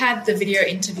 So we had the video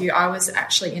interview. I was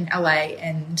actually in LA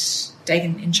and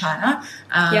Dagan in China.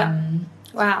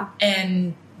 Wow.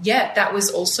 And yeah, that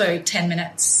was also 10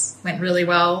 minutes, went really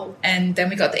well. And then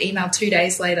we got the email 2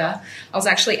 days later. I was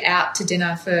actually out to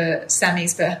dinner for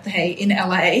Sammy's birthday in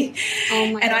LA.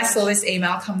 Oh my and I saw this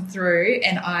email come through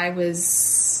and I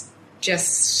was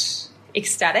just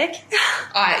ecstatic.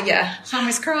 I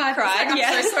almost cried.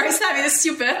 I'm so sorry, Sammy, this is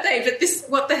your birthday, but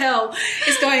what the hell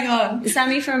is going on? Is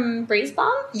Sammy from Brisbane?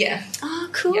 Yeah. Oh,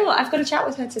 cool. Yeah. I've got to chat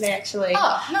with her today, actually.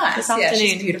 Oh, nice. This afternoon. Yeah,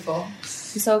 she's beautiful.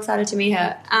 I'm so excited to meet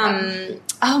her.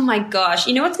 Oh my gosh.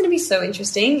 You know what's going to be so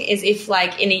interesting is if,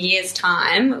 like, in a year's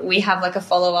time we have like a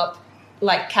follow-up,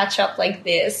 like catch up like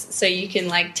this, so you can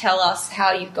like tell us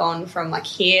how you've gone from like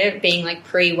here being like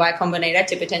pre Y-Combinator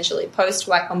to potentially post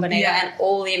Y-Combinator and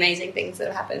all the amazing things that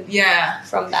have happened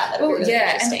from that. That'll be really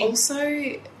interesting. And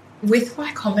also with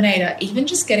Y-Combinator, even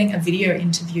just getting a video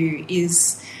interview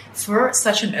is, for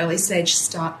such an early stage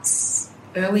startup,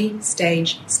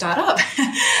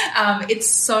 it's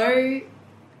so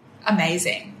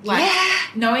amazing. Like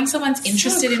knowing someone's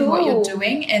interested in what you're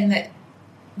doing and that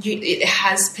it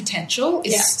has potential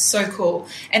is so cool.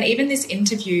 And even this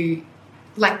interview,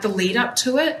 like the lead up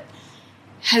to it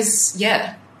has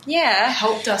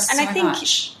helped us and so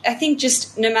much. I think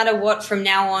just no matter what from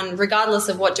now on, regardless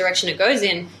of what direction it goes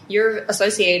in, you're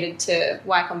associated to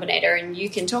Y-Combinator and you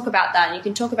can talk about that and you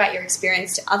can talk about your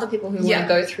experience to other people who want to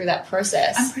go through that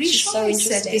process. I'm pretty sure they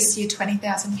said this year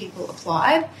 20,000 people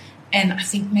applied and I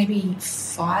think maybe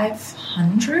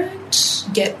 500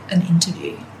 get an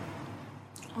interview.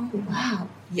 Oh, wow.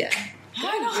 Yeah.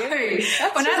 I know.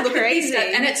 That's When I look crazy. at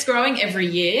these, and it's growing every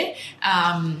year.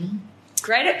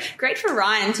 Great for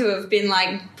Ryan to have been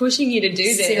like pushing you to do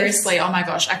this. Seriously, oh my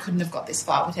gosh, I couldn't have got this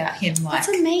far without him. Like, that's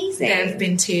amazing. There have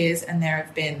been tears and there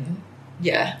have been,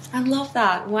 I love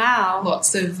that. Wow.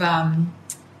 lots of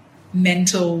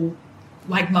mental,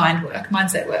 like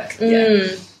mindset work.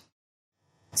 Yeah.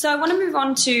 So I want to move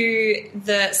on to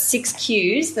the 6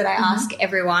 Qs that I ask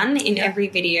everyone in every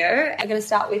video. I'm going to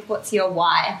start with, what's your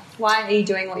why? Why are you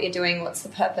doing what you're doing? What's the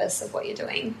purpose of what you're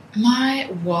doing? My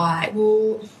why?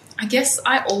 Well, I guess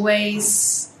I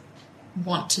always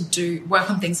want to work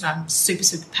on things that I'm super,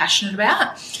 super passionate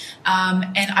about,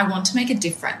 and I want to make a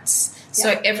difference.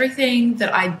 So everything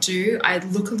that I do, I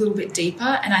look a little bit deeper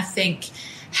and I think,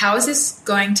 how is this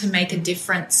going to make a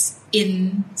difference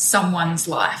in someone's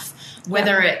life?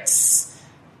 Whether it's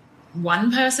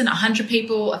one person, 100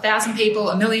 people, 1,000 people,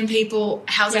 1,000,000 people,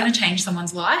 how's it going to change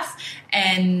someone's life?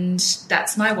 And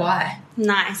that's my why.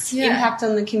 Nice. Impact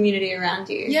on the community around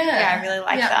you. Yeah, I really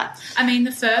like that. I mean,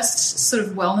 the first sort of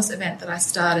wellness event that I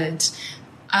started,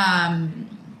 I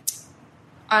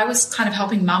was kind of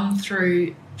helping Mum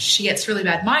through, she gets really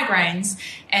bad migraines,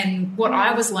 and what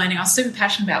I was learning, I was super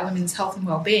passionate about women's health and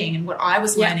well-being, and what I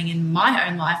was learning in my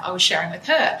own life, I was sharing with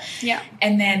her. Yeah.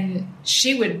 And then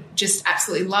she would just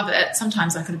absolutely love it.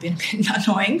 Sometimes I could have been a bit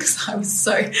annoying because I was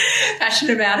so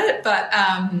passionate about it. But,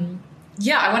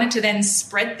 I wanted to then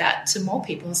spread that to more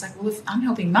people. I was like, well, if I'm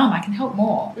helping Mum, I can help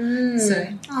more.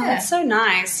 That's so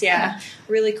nice. Yeah.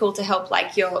 Really cool to help,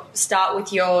 like, start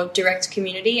with your direct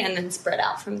community and then spread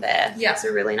out from there. Yeah. It's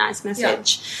a really nice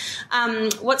message.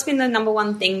 What's been the number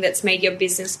one thing that's made your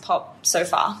business pop so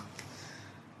far?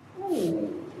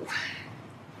 Ooh.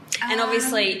 And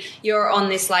obviously you're on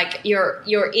this, like, you're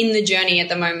in the journey at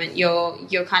the moment.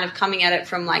 You're kind of coming at it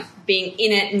from, like, being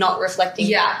in it, not reflecting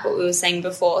back what we were saying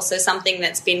before. So something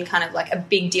that's been kind of like a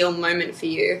big deal moment for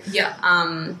you.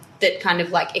 That kind of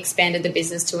like expanded the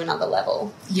business to another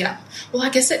level. Yeah. Well, I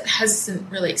guess it hasn't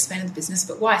really expanded the business,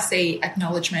 but YC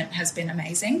acknowledgement has been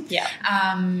amazing. Yeah.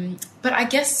 But I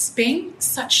guess being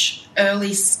such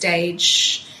early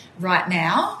stage right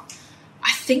now,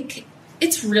 I think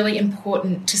it's really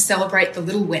important to celebrate the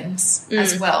little wins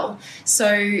as well.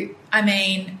 So, I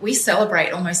mean, we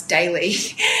celebrate almost daily.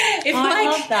 I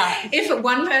love that. If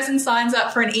one person signs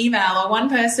up for an email or one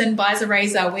person buys a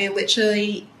razor, we're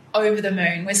literally over the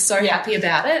moon. We're so happy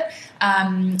about it.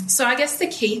 So I guess the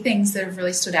key things that have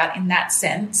really stood out in that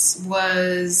sense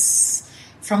was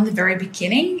from the very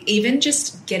beginning, even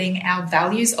just getting our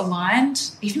values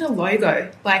aligned, even a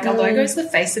logo. Like a logo is the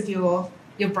face of your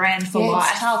brand for life.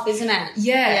 It's tough, isn't it?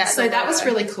 Yeah, so that was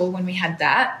really cool when we had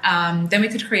that. Then we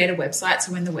could create a website.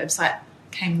 So when the website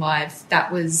came live,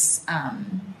 that was,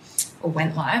 or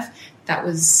went live, that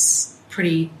was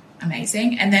pretty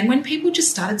amazing. And then when people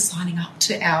just started signing up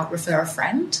to our Refer a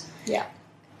Friend,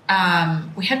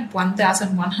 we had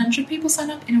 1,100 people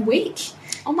sign up in a week.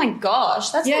 Oh my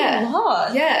gosh, that's a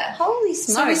lot. Yeah. Holy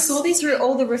smokes. So we saw these through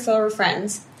all the Refer a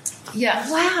Friends. Yeah.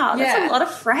 Wow, that's a lot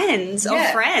of friends or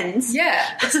friends.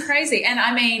 Yeah, it's crazy. And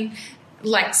I mean,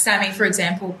 like Sammy, for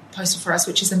example, posted for us,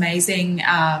 which is amazing.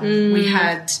 We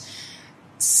had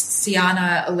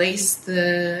Sienna Elise,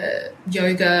 the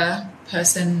yoga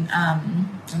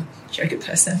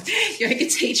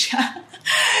teacher.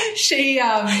 She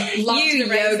loved you the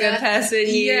razor. yoga person.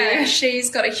 Yeah, she's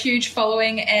got a huge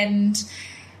following, and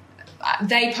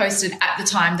they posted at the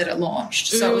time that it launched.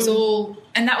 So it was all,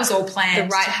 and that was all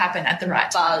planned to happen at the right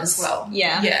time as well.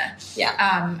 Yeah.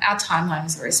 Our timeline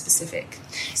was very specific.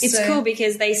 It's cool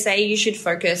because they say you should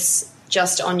focus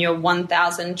just on your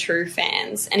 1,000 true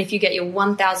fans. And if you get your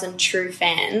 1,000 true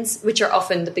fans, which are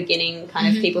often the beginning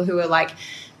kind of people who are like,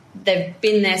 they've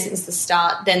been there since the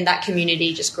start, then that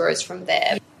community just grows from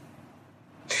there.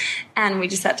 And we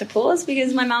just had to pause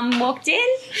because my mum walked in.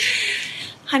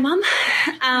 Hi, Mum.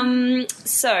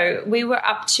 So we were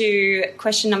up to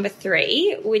question number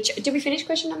 3, which, did we finish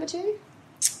question number 2?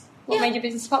 What made your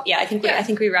business pop? Yeah, I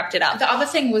think we wrapped it up. The other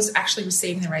thing was actually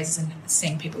receiving the razors and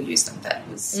seeing people use them. That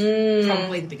was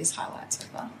probably the biggest highlight so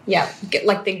far. Yeah,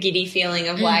 like the giddy feeling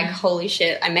of like, holy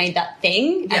shit, I made that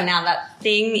thing, and now that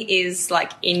thing is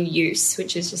like in use,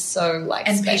 which is just so like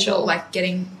and special. People like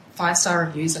getting 5-star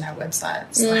reviews on our website.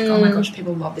 It's like, oh my gosh,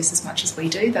 people love this as much as we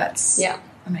do. That's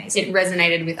amazing. It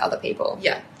resonated with other people.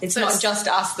 Yeah. It's not just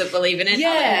us that believe in it.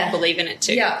 Other people believe in it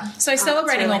too. Yeah. So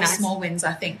celebrating really all the nice. small wins,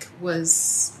 I think,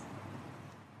 was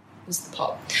the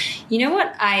pop. You know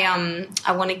what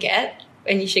I want to get?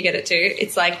 and you should get it too.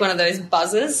 It's like one of those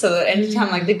buzzers, so that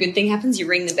anytime like the good thing happens, you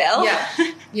ring the bell. Yeah,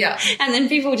 yeah. And then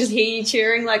people just hear you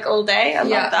cheering like all day. I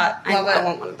love that. I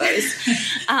want one of those.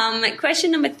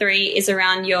 Question number 3 is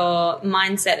around your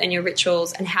mindset and your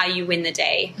rituals and how you win the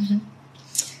day.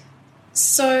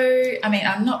 So, I mean,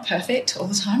 I'm not perfect all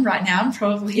the time. Right now, I'm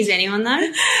probably... Is anyone though?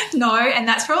 No, and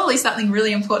that's probably something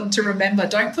really important to remember.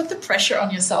 Don't put the pressure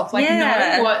on yourself. Like,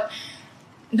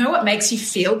 know what makes you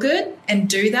feel good and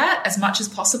do that as much as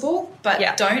possible,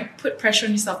 but don't put pressure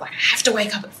on yourself like, I have to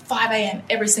wake up at 5 a.m.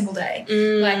 every single day.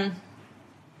 Like,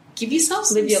 give yourself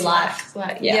some live your slack. life.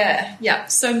 Like, yeah.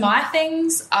 So my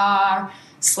things are,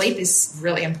 sleep is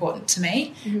really important to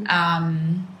me.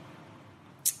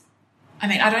 I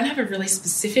mean, I don't have a really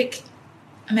specific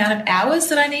amount of hours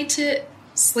that I need to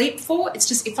sleep for. It's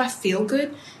just if I feel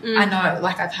good, I know,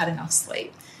 like, I've had enough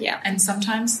sleep. Yeah. And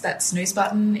sometimes that snooze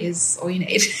button is all you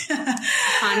need.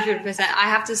 100%. I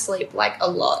have to sleep like a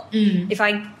lot. If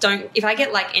I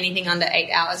get like anything under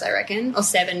 8 hours, I reckon, or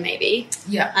 7 maybe,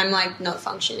 I'm like not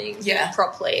functioning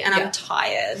properly and I'm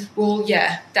tired. Well,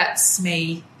 that's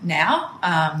me now.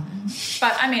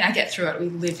 But I mean, I get through it. We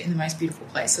live in the most beautiful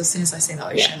place. So as soon as I see the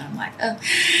ocean, I'm like,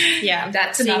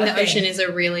 that's seeing another the thing. ocean is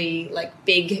a really like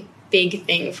big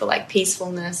thing for like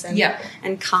peacefulness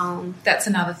and calm. That's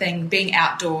another thing. Being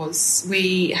outdoors,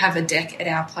 we have a deck at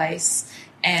our place,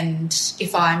 and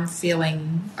if I'm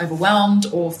feeling overwhelmed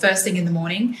or first thing in the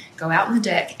morning, go out on the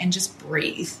deck and just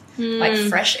breathe. Like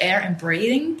fresh air and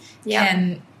breathing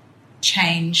can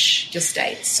change your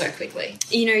state so quickly.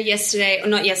 You know,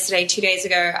 2 days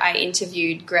ago, I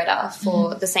interviewed Greta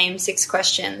for the same 6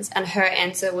 questions, and her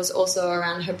answer was also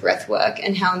around her breath work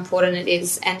and how important it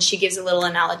is. And she gives a little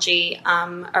analogy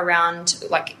around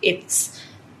like it's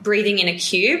breathing in a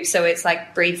cube. So it's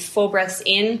like breathe 4 breaths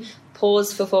in,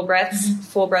 pause for 4 breaths,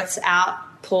 4 breaths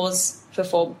out, pause for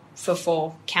 4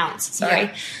 counts,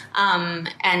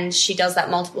 and she does that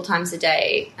multiple times a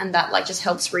day, and that like just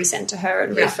helps recenter her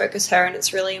and refocus her, and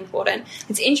it's really important.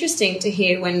 It's interesting to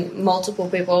hear when multiple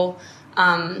people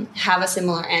have a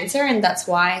similar answer, and that's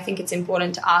why I think it's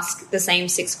important to ask the same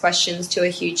 6 questions to a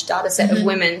huge data set of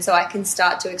women, so I can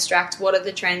start to extract what are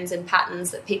the trends and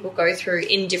patterns that people go through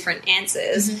in different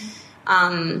answers.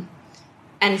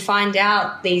 And find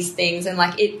out these things, and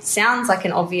like it sounds like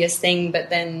an obvious thing,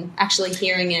 but then actually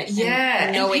hearing it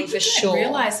and knowing for sure,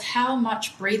 realize how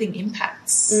much breathing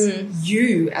impacts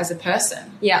you as a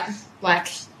person. Like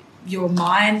your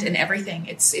mind and everything.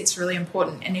 It's really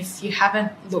important. And if you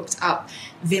haven't looked up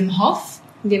Wim Hof,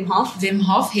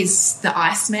 he's the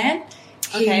Iceman.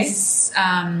 He's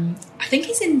I think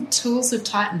he's in Tools of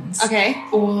Titans.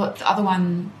 Or the other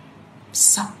one,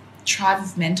 Tribe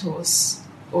of Mentors.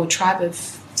 Or Tribe of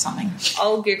something.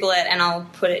 I'll Google it and I'll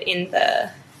put it in the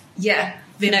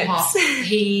Wim Hof.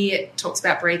 He talks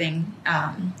about breathing.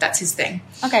 That's his thing.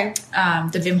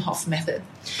 The Wim Hof method.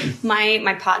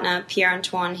 My partner,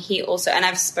 Pierre-Antoine, he also, and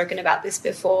I've spoken about this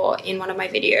before in one of my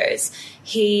videos,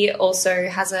 he also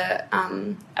has a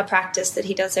practice that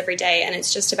he does every day, and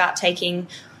it's just about taking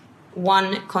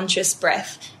one conscious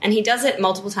breath. And he does it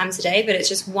multiple times a day, but it's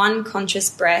just one conscious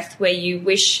breath where you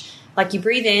wish... Like you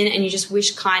breathe in and you just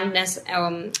wish kindness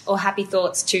or happy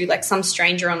thoughts to like some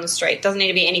stranger on the street. It doesn't need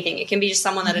to be anything. It can be just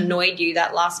someone that annoyed you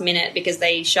that last minute because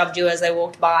they shoved you as they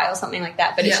walked by or something like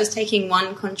that. But it's just taking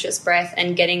one conscious breath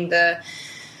and getting the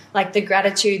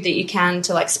gratitude that you can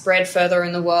to like spread further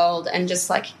in the world and just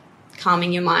like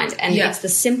calming your mind. And it's the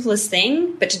simplest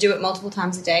thing, but to do it multiple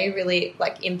times a day really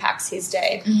like impacts his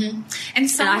day. And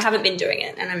I haven't been doing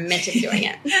it, and I'm meant to be doing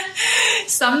it.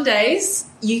 Some days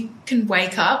you can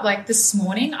wake up, like this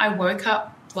morning I woke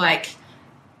up like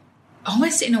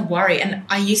almost in a worry. And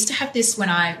I used to have this when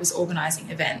I was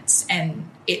organising events, and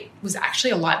it was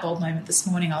actually a light bulb moment this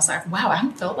morning. I was like, wow, I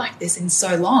haven't felt like this in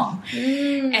so long.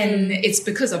 And it's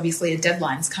because obviously a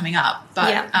deadline's coming up, but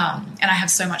and I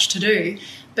have so much to do.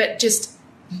 But just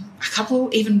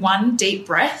one deep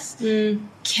breath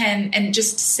can, and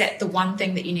just set the one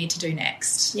thing that you need to do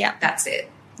next. That's it.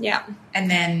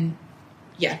 And then,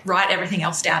 write everything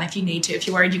else down if you need to. If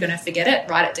you're worried you're going to forget it,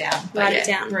 write it down. Write it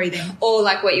down. Breathing. Or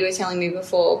like what you were telling me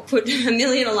before, put 1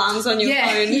 million alarms on your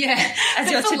phone.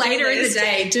 As your later in the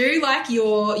day. Do like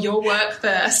your work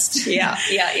first.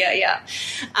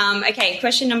 Okay,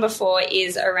 question number 4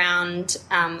 is around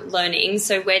learning.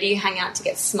 So where do you hang out to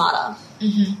get smarter?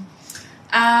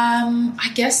 I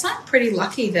guess I'm pretty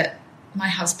lucky that my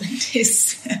husband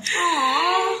is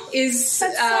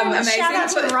amazing. Shout out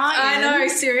to Ryan. I know,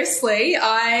 seriously.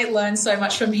 I learn so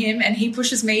much from him, and he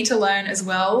pushes me to learn as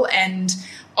well. And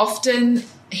often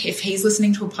if he's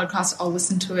listening to a podcast, I'll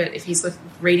listen to it. If he's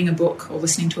reading a book or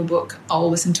listening to a book, I'll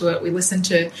listen to it. We listen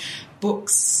to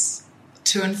books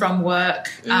to and from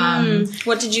work.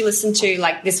 What did you listen to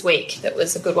like this week that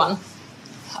was a good one?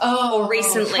 Or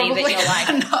recently that you're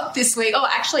like... Not this week. Oh,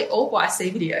 actually, all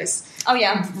YC videos. Oh,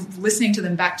 yeah. I'm listening to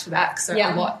them back to back, so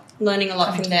a lot. Learning a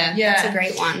lot from there. Yeah. That's a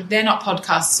great one. They're not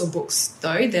podcasts or books,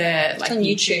 though. They're like on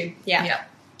YouTube. Yeah.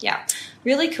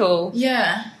 Really cool.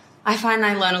 Yeah. I find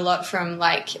I learn a lot from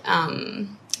like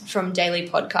from daily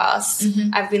podcasts.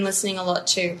 I've been listening a lot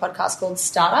to a podcast called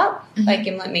Startup by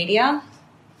Gimlet Media.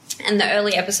 And the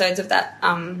early episodes of that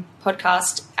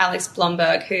podcast, Alex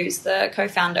Blomberg, who's the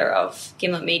co-founder of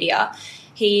Gimlet Media,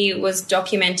 he was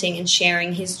documenting and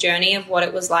sharing his journey of what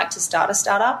it was like to start a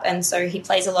startup. And so he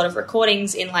plays a lot of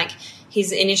recordings in like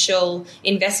his initial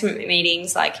investment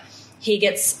meetings. Like he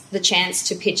gets the chance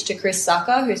to pitch to Chris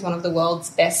Sacca, who's one of the world's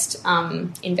best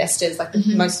investors, like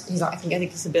the most, I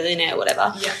think he's a billionaire or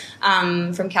whatever,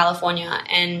 from California.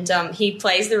 And he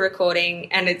plays the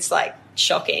recording and it's like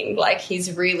shocking. Like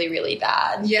he's really, really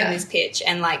bad in this pitch.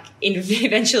 And like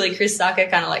eventually Chris Sacca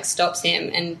kind of like stops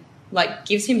him and like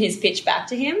gives him his pitch back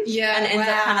to him and ends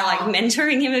up kind of like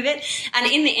mentoring him a bit. And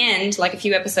in the end, like a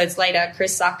few episodes later,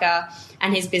 Chris Sacca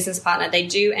and his business partner, they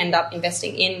do end up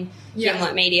investing in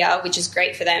Gimlet Media, which is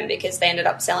great for them because they ended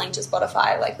up selling to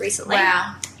Spotify like recently.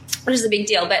 Wow. Which is a big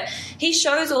deal. But he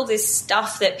shows all this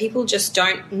stuff that people just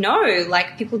don't know.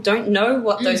 Like people don't know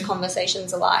what those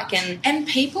conversations are like. And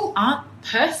people aren't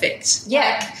perfect.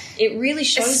 Yeah. Like, it really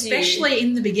shows especially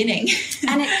in the beginning.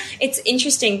 And it's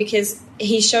interesting because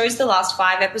he shows the last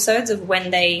 5 episodes of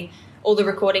when all the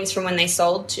recordings from when they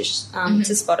sold to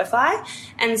Spotify.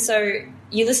 And so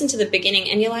you listen to the beginning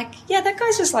and you're like, yeah, that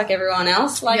guy's just like everyone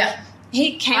else. Like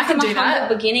he came from a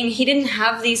humble beginning. He didn't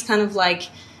have these kind of like,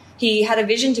 he had a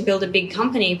vision to build a big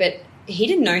company, but he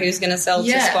didn't know he was going to sell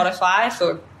to Spotify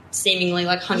for seemingly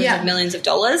like hundreds of millions of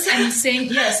dollars. And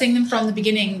seeing them from the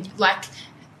beginning, like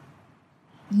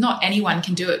not anyone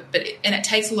can do it, and it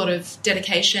takes a lot of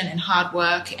dedication and hard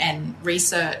work and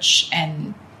research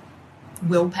and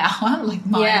willpower, like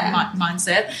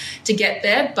mindset to get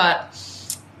there. But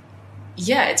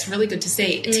yeah, it's really good to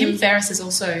see. Tim Ferriss is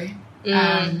also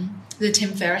the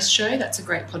Tim Ferriss Show. That's a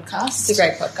great podcast. It's a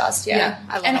great podcast,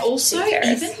 I love and also Tim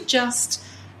Ferriss. even just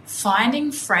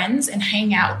finding friends and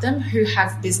hanging out with them who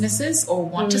have businesses or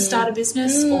want to start a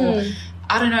business or,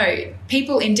 I don't know,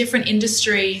 people in different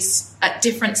industries at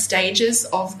different stages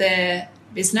of their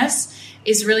business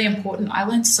is really important. I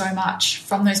learned so much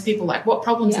from those people, like what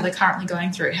problems are they currently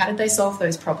going through? How did they solve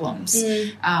those problems?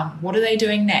 What are they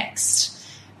doing next?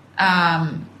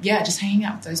 Just hanging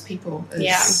out with those people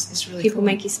is really people cool.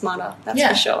 make you smarter, that's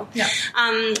for sure.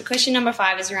 Question number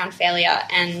 5 is around failure.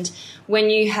 And when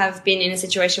you have been in a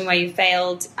situation where you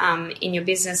failed in your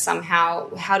business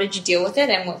somehow, how did you deal with it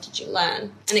and what did you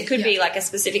learn? And it could be like a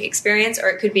specific experience or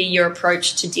it could be your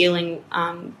approach to dealing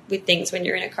with things when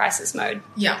you're in a crisis mode.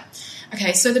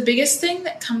 Okay, so the biggest thing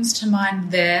that comes to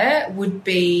mind there would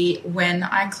be when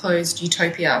I closed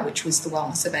Utopia, which was the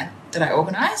wellness event that I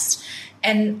organised.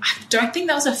 And I don't think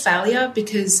that was a failure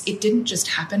because it didn't just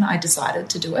happen. I decided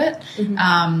to do it.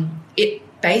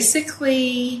 It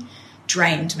basically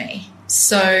drained me.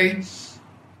 So,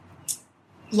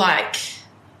 like,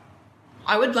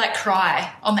 I would, like,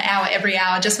 cry on the hour every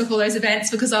hour just before those events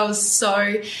because I was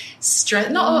so stressed.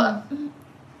 Not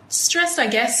stressed, I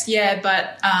guess,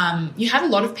 but you had a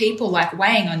lot of people, like,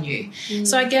 weighing on you.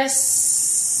 So I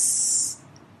guess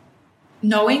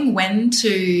knowing when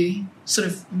to sort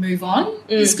of move on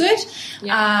is good.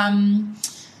 Being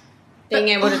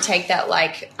able to take that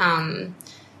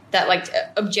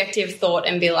objective thought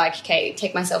and be like, okay,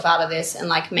 take myself out of this and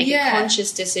like make a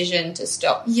conscious decision to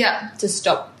stop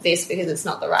this because it's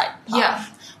not the right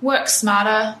path. Work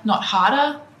smarter, not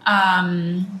harder.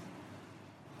 I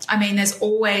mean, there's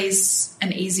always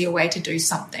an easier way to do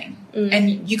something.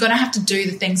 And you're going to have to do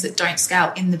the things that don't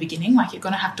scale in the beginning. Like you're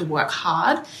going to have to work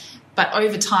hard. But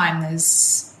over time,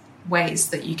 there's ways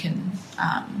that you can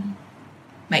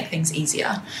make things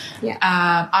easier.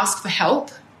 Ask for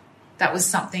help. That was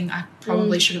something I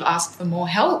probably should have asked for more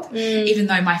help, even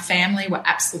though my family were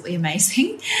absolutely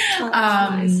amazing.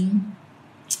 Nice.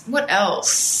 What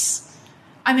else?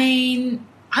 I mean,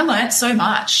 I learned so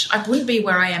much. I wouldn't be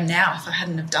where I am now if I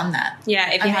hadn't have done that.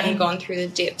 If you hadn't gone through the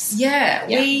dips.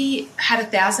 We had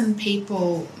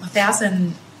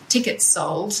 1,000 tickets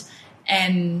sold,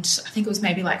 and I think it was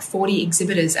maybe like 40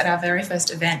 exhibitors at our very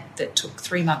first event that took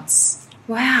 3 months.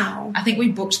 Wow. I think we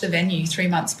booked the venue 3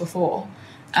 months before.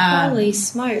 Holy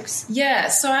smokes.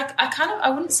 So I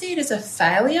wouldn't see it as a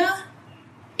failure.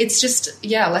 it's just,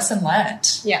 lesson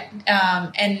learned. Yeah.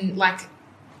 And like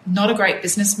not a great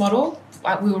business model.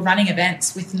 Like, we were running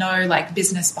events with no like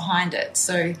business behind it.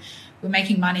 So we're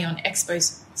making money on expo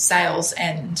sales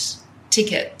and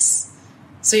tickets.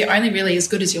 So you're only really as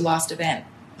good as your last event.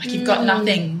 Like, you've got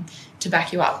nothing to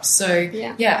back you up. So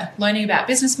learning about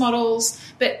business models,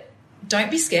 but don't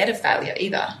be scared of failure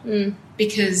either,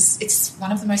 because it's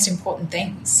one of the most important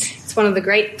things. It's one of the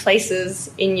great places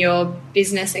in your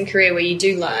business and career where you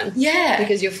do learn. Yeah.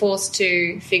 Because you're forced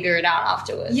to figure it out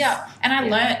afterwards. Yeah. And I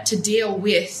learnt to deal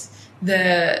with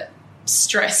the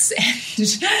stress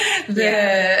and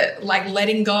the like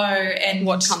letting go and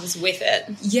what comes with it.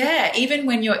 Yeah. Even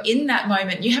when you're in that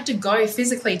moment, you have to go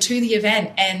physically to the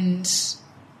event and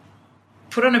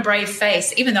put on a brave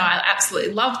face, even though I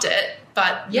absolutely loved it.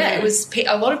 But it was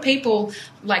a lot of people,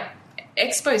 like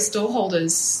expo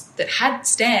stallholders that had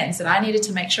stands, that I needed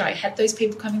to make sure I had those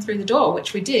people coming through the door,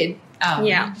 which we did.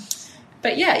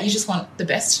 But you just want the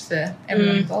best for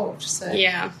everyone involved. So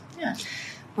yeah.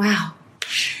 Wow.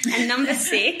 And number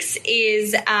 6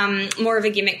 is more of a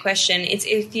gimmick question. It's,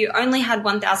 if you only had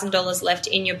 $1,000 left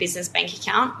in your business bank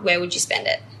account, where would you spend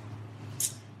it?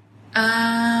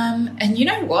 And you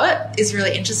know what is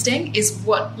really interesting is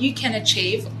what you can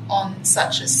achieve on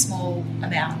such a small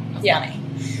amount of money.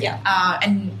 Yeah.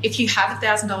 And if you have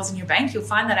 $1,000 in your bank, you'll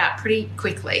find that out pretty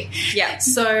quickly. Yeah.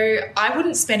 So I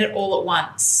wouldn't spend it all at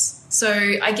once. So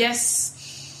I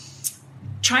guess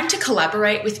trying to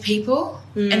collaborate with people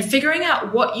and figuring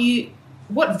out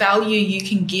what value you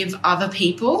can give other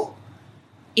people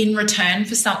in return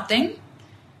for something,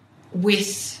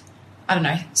 with, I don't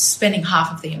know, spending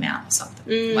half of the amount or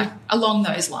something, like along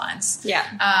those lines. Yeah.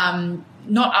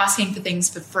 Not asking for things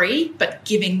for free, but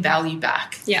giving value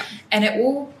back. Yeah. And it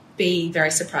will be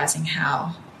very surprising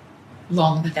how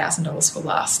long the $1,000 will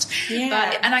last.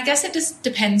 Yeah. And I guess it just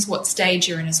depends what stage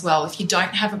you're in as well. If you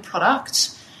don't have a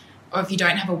product or if you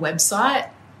don't have a website,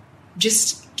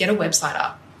 just get a website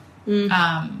up.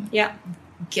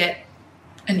 Get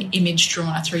an image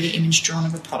drawn, a 3D image drawn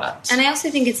of a product. And I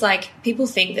also think it's like, people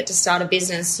think that to start a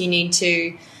business you need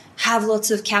to have lots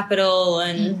of capital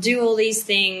and do all these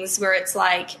things, where it's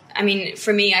like, I mean,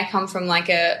 for me, I come from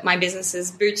like my business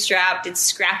is bootstrapped, it's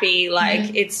scrappy,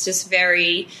 like it's just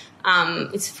very,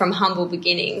 it's from humble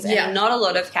beginnings and not a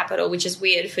lot of capital, which is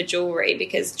weird for jewelry,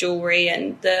 because jewelry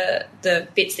and the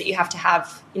bits that you have to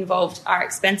have involved are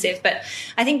expensive. But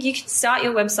I think you can start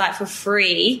your website for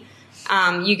free.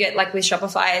 You get, like with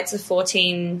Shopify, it's a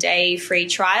 14-day free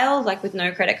trial, like with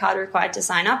no credit card required to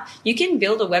sign up. You can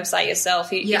build a website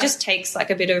yourself. It just takes like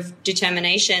a bit of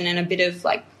determination and a bit of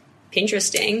like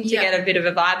Pinteresting to get a bit of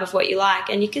a vibe of what you like,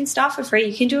 and you can start for free.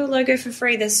 You can do a logo for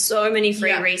free. There's so many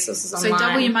free resources online. So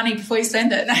double your money before you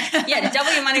spend it.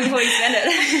 Double your money before you spend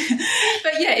it.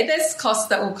 But there's costs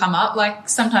that will come up. Like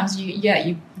sometimes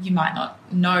you might not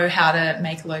know how to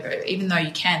make a logo, even though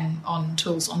you can on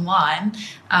tools online.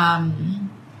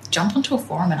 Jump onto a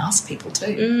forum and ask people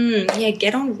too.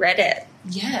 Get on Reddit.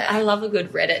 Yeah. I love a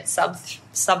good Reddit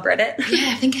subreddit.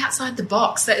 Yeah, think outside the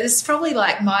box. It's probably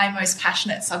like my most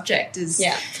passionate subject is...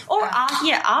 Yeah. Or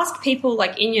ask people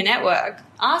like in your network.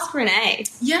 Ask Renee.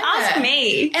 Yeah. Ask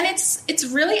me. And it's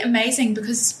really amazing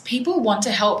because people want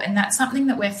to help, and that's something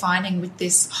that we're finding with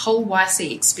this whole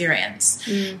YC experience.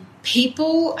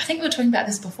 People, I think we were talking about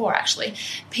this before actually,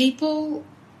 people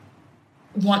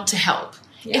want to help.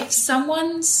 Yeah. If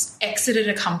someone's exited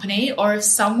a company or if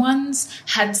someone's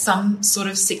had some sort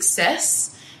of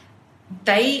success,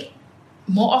 they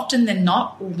more often than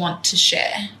not will want to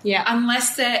share. Yeah.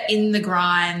 Unless they're in the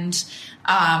grind,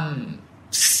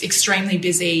 extremely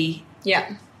busy.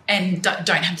 Yeah. And don't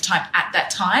have the time at that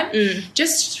time,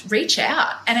 just reach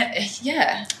out. And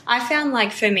I found,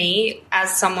 like, for me,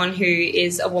 as someone who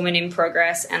is a woman in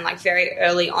progress and like very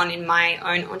early on in my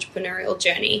own entrepreneurial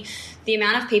journey, the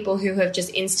amount of people who have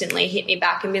just instantly hit me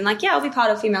back and been like, yeah, I'll be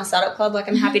part of Female Startup Club. Like,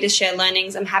 I'm happy to share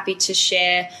learnings. I'm happy to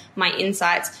share my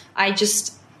insights. I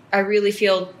really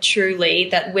feel truly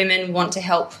that women want to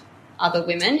help other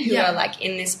women who are like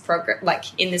in this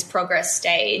progress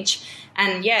stage.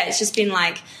 And it's just been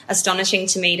like astonishing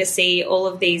to me to see all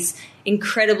of these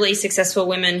incredibly successful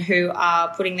women who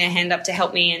are putting their hand up to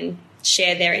help me and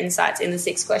share their insights in the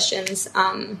 6 questions.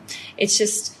 It's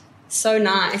just so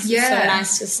nice. Yeah. It's so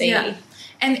nice to see. Yeah.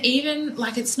 And even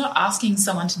like, it's not asking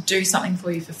someone to do something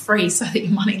for you for free so that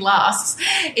your money lasts.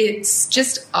 It's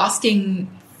just asking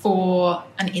for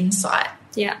an insight.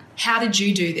 Yeah. How did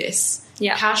you do this?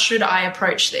 Yeah. How should I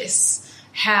approach this?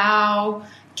 How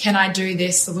can I do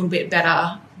this a little bit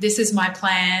better? This is my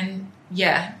plan.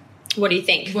 Yeah. What do you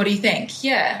think?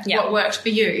 Yeah. What worked for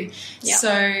you? Yeah.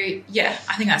 So,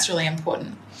 I think that's really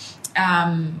important.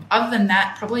 Other than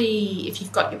that, probably if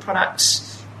you've got your product,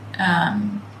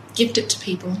 gift it to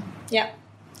people. Yeah.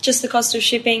 Just the cost of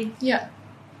shipping. Yeah.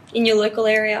 In your local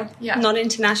area. Yeah. Not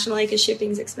internationally because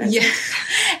shipping's expensive. Yeah.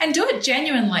 And do it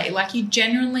genuinely. Like, you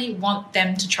genuinely want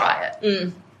them to try it.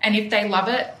 Mm. And if they love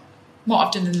it, more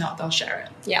often than not, they'll share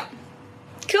it. Yeah.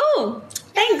 Cool.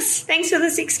 Thanks. Thanks for the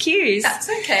 6 Qs. That's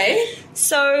okay.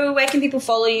 So where can people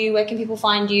follow you? Where can people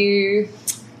find you?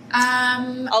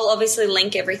 I'll obviously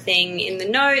link everything in the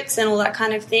notes and all that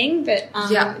kind of thing, but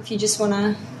if you just want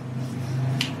to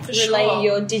relay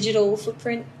your digital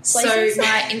footprint places. So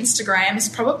my Instagram is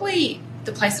probably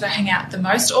the place that I hang out the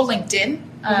most, or LinkedIn.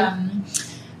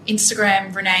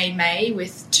 Instagram, Renee May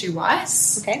with 2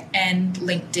 Y's. Okay. And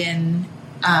LinkedIn,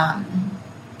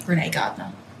 Renee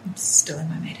Gardner. I'm still in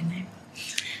my maiden name.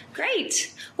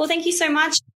 Great. Well, thank you so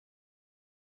much.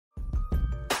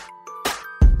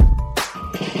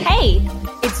 Hey,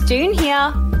 it's June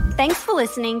here. Thanks for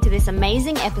listening to this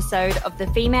amazing episode of the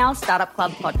Female Startup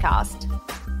Club podcast.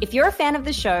 If you're a fan of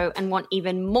the show and want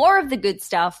even more of the good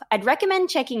stuff, I'd recommend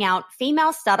checking out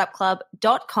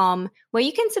femalestartupclub.com, where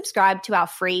you can subscribe to our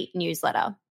free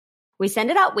newsletter. We send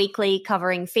it out weekly,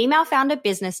 covering female founder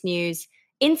business news,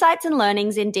 insights and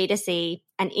learnings in D2C,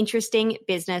 and interesting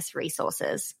business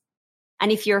resources.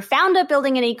 And if you're a founder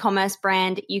building an e-commerce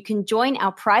brand, you can join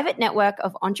our private network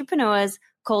of entrepreneurs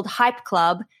called Hype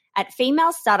Club at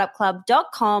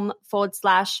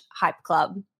femalestartupclub.com/Hype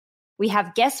Club. We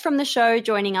have guests from the show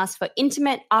joining us for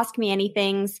intimate Ask Me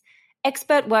Anythings,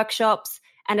 expert workshops,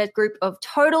 and a group of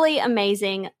totally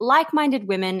amazing, like-minded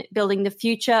women building the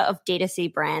future of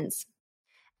D2C brands.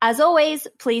 As always,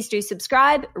 please do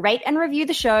subscribe, rate and review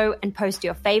the show, and post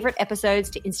your favorite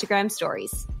episodes to Instagram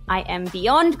stories. I am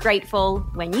beyond grateful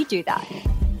when you do that.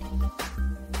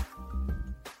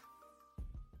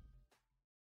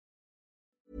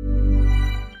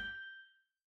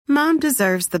 Mom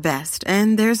deserves the best,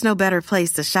 and there's no better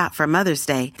place to shop for Mother's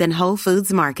Day than Whole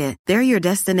Foods Market. They're your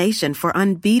destination for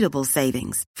unbeatable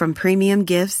savings, from premium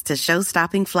gifts to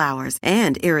show-stopping flowers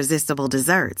and irresistible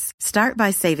desserts. Start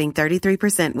by saving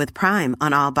 33% with Prime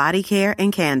on all body care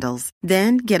and candles.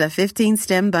 Then get a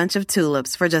 15-stem bunch of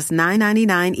tulips for just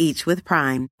 $9.99 each with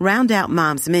Prime. Round out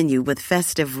Mom's menu with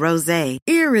festive rosé,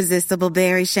 irresistible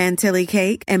berry chantilly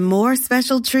cake, and more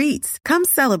special treats. Come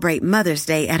celebrate Mother's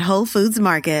Day at Whole Foods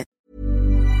Market.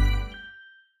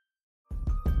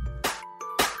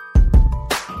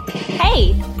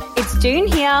 Hey, it's June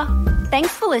here.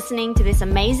 Thanks for listening to this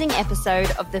amazing episode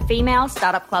of the Female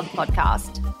Startup Club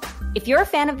podcast. If you're a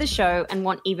fan of the show and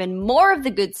want even more of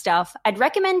the good stuff, I'd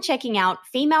recommend checking out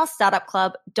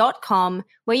femalestartupclub.com,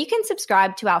 where you can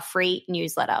subscribe to our free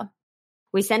newsletter.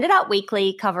 We send it out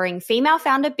weekly, covering female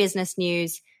founder business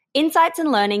news, insights and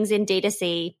learnings in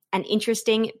D2C, and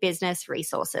interesting business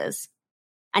resources.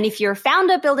 And if you're a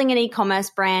founder building an e-commerce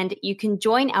brand, you can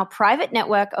join our private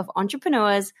network of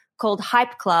entrepreneurs called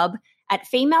Hype Club at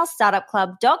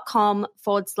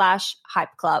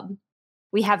femalestartupclub.com/Hype Club.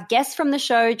 We have guests from the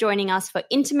show joining us for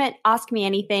intimate Ask Me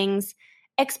Anythings,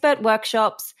 expert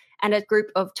workshops, and a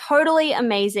group of totally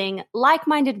amazing,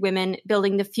 like-minded women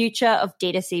building the future of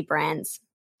D2C brands.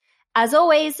 As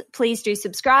always, please do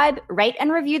subscribe, rate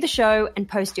and review the show, and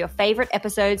post your favorite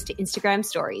episodes to Instagram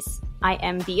stories. I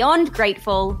am beyond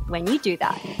grateful when you do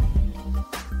that.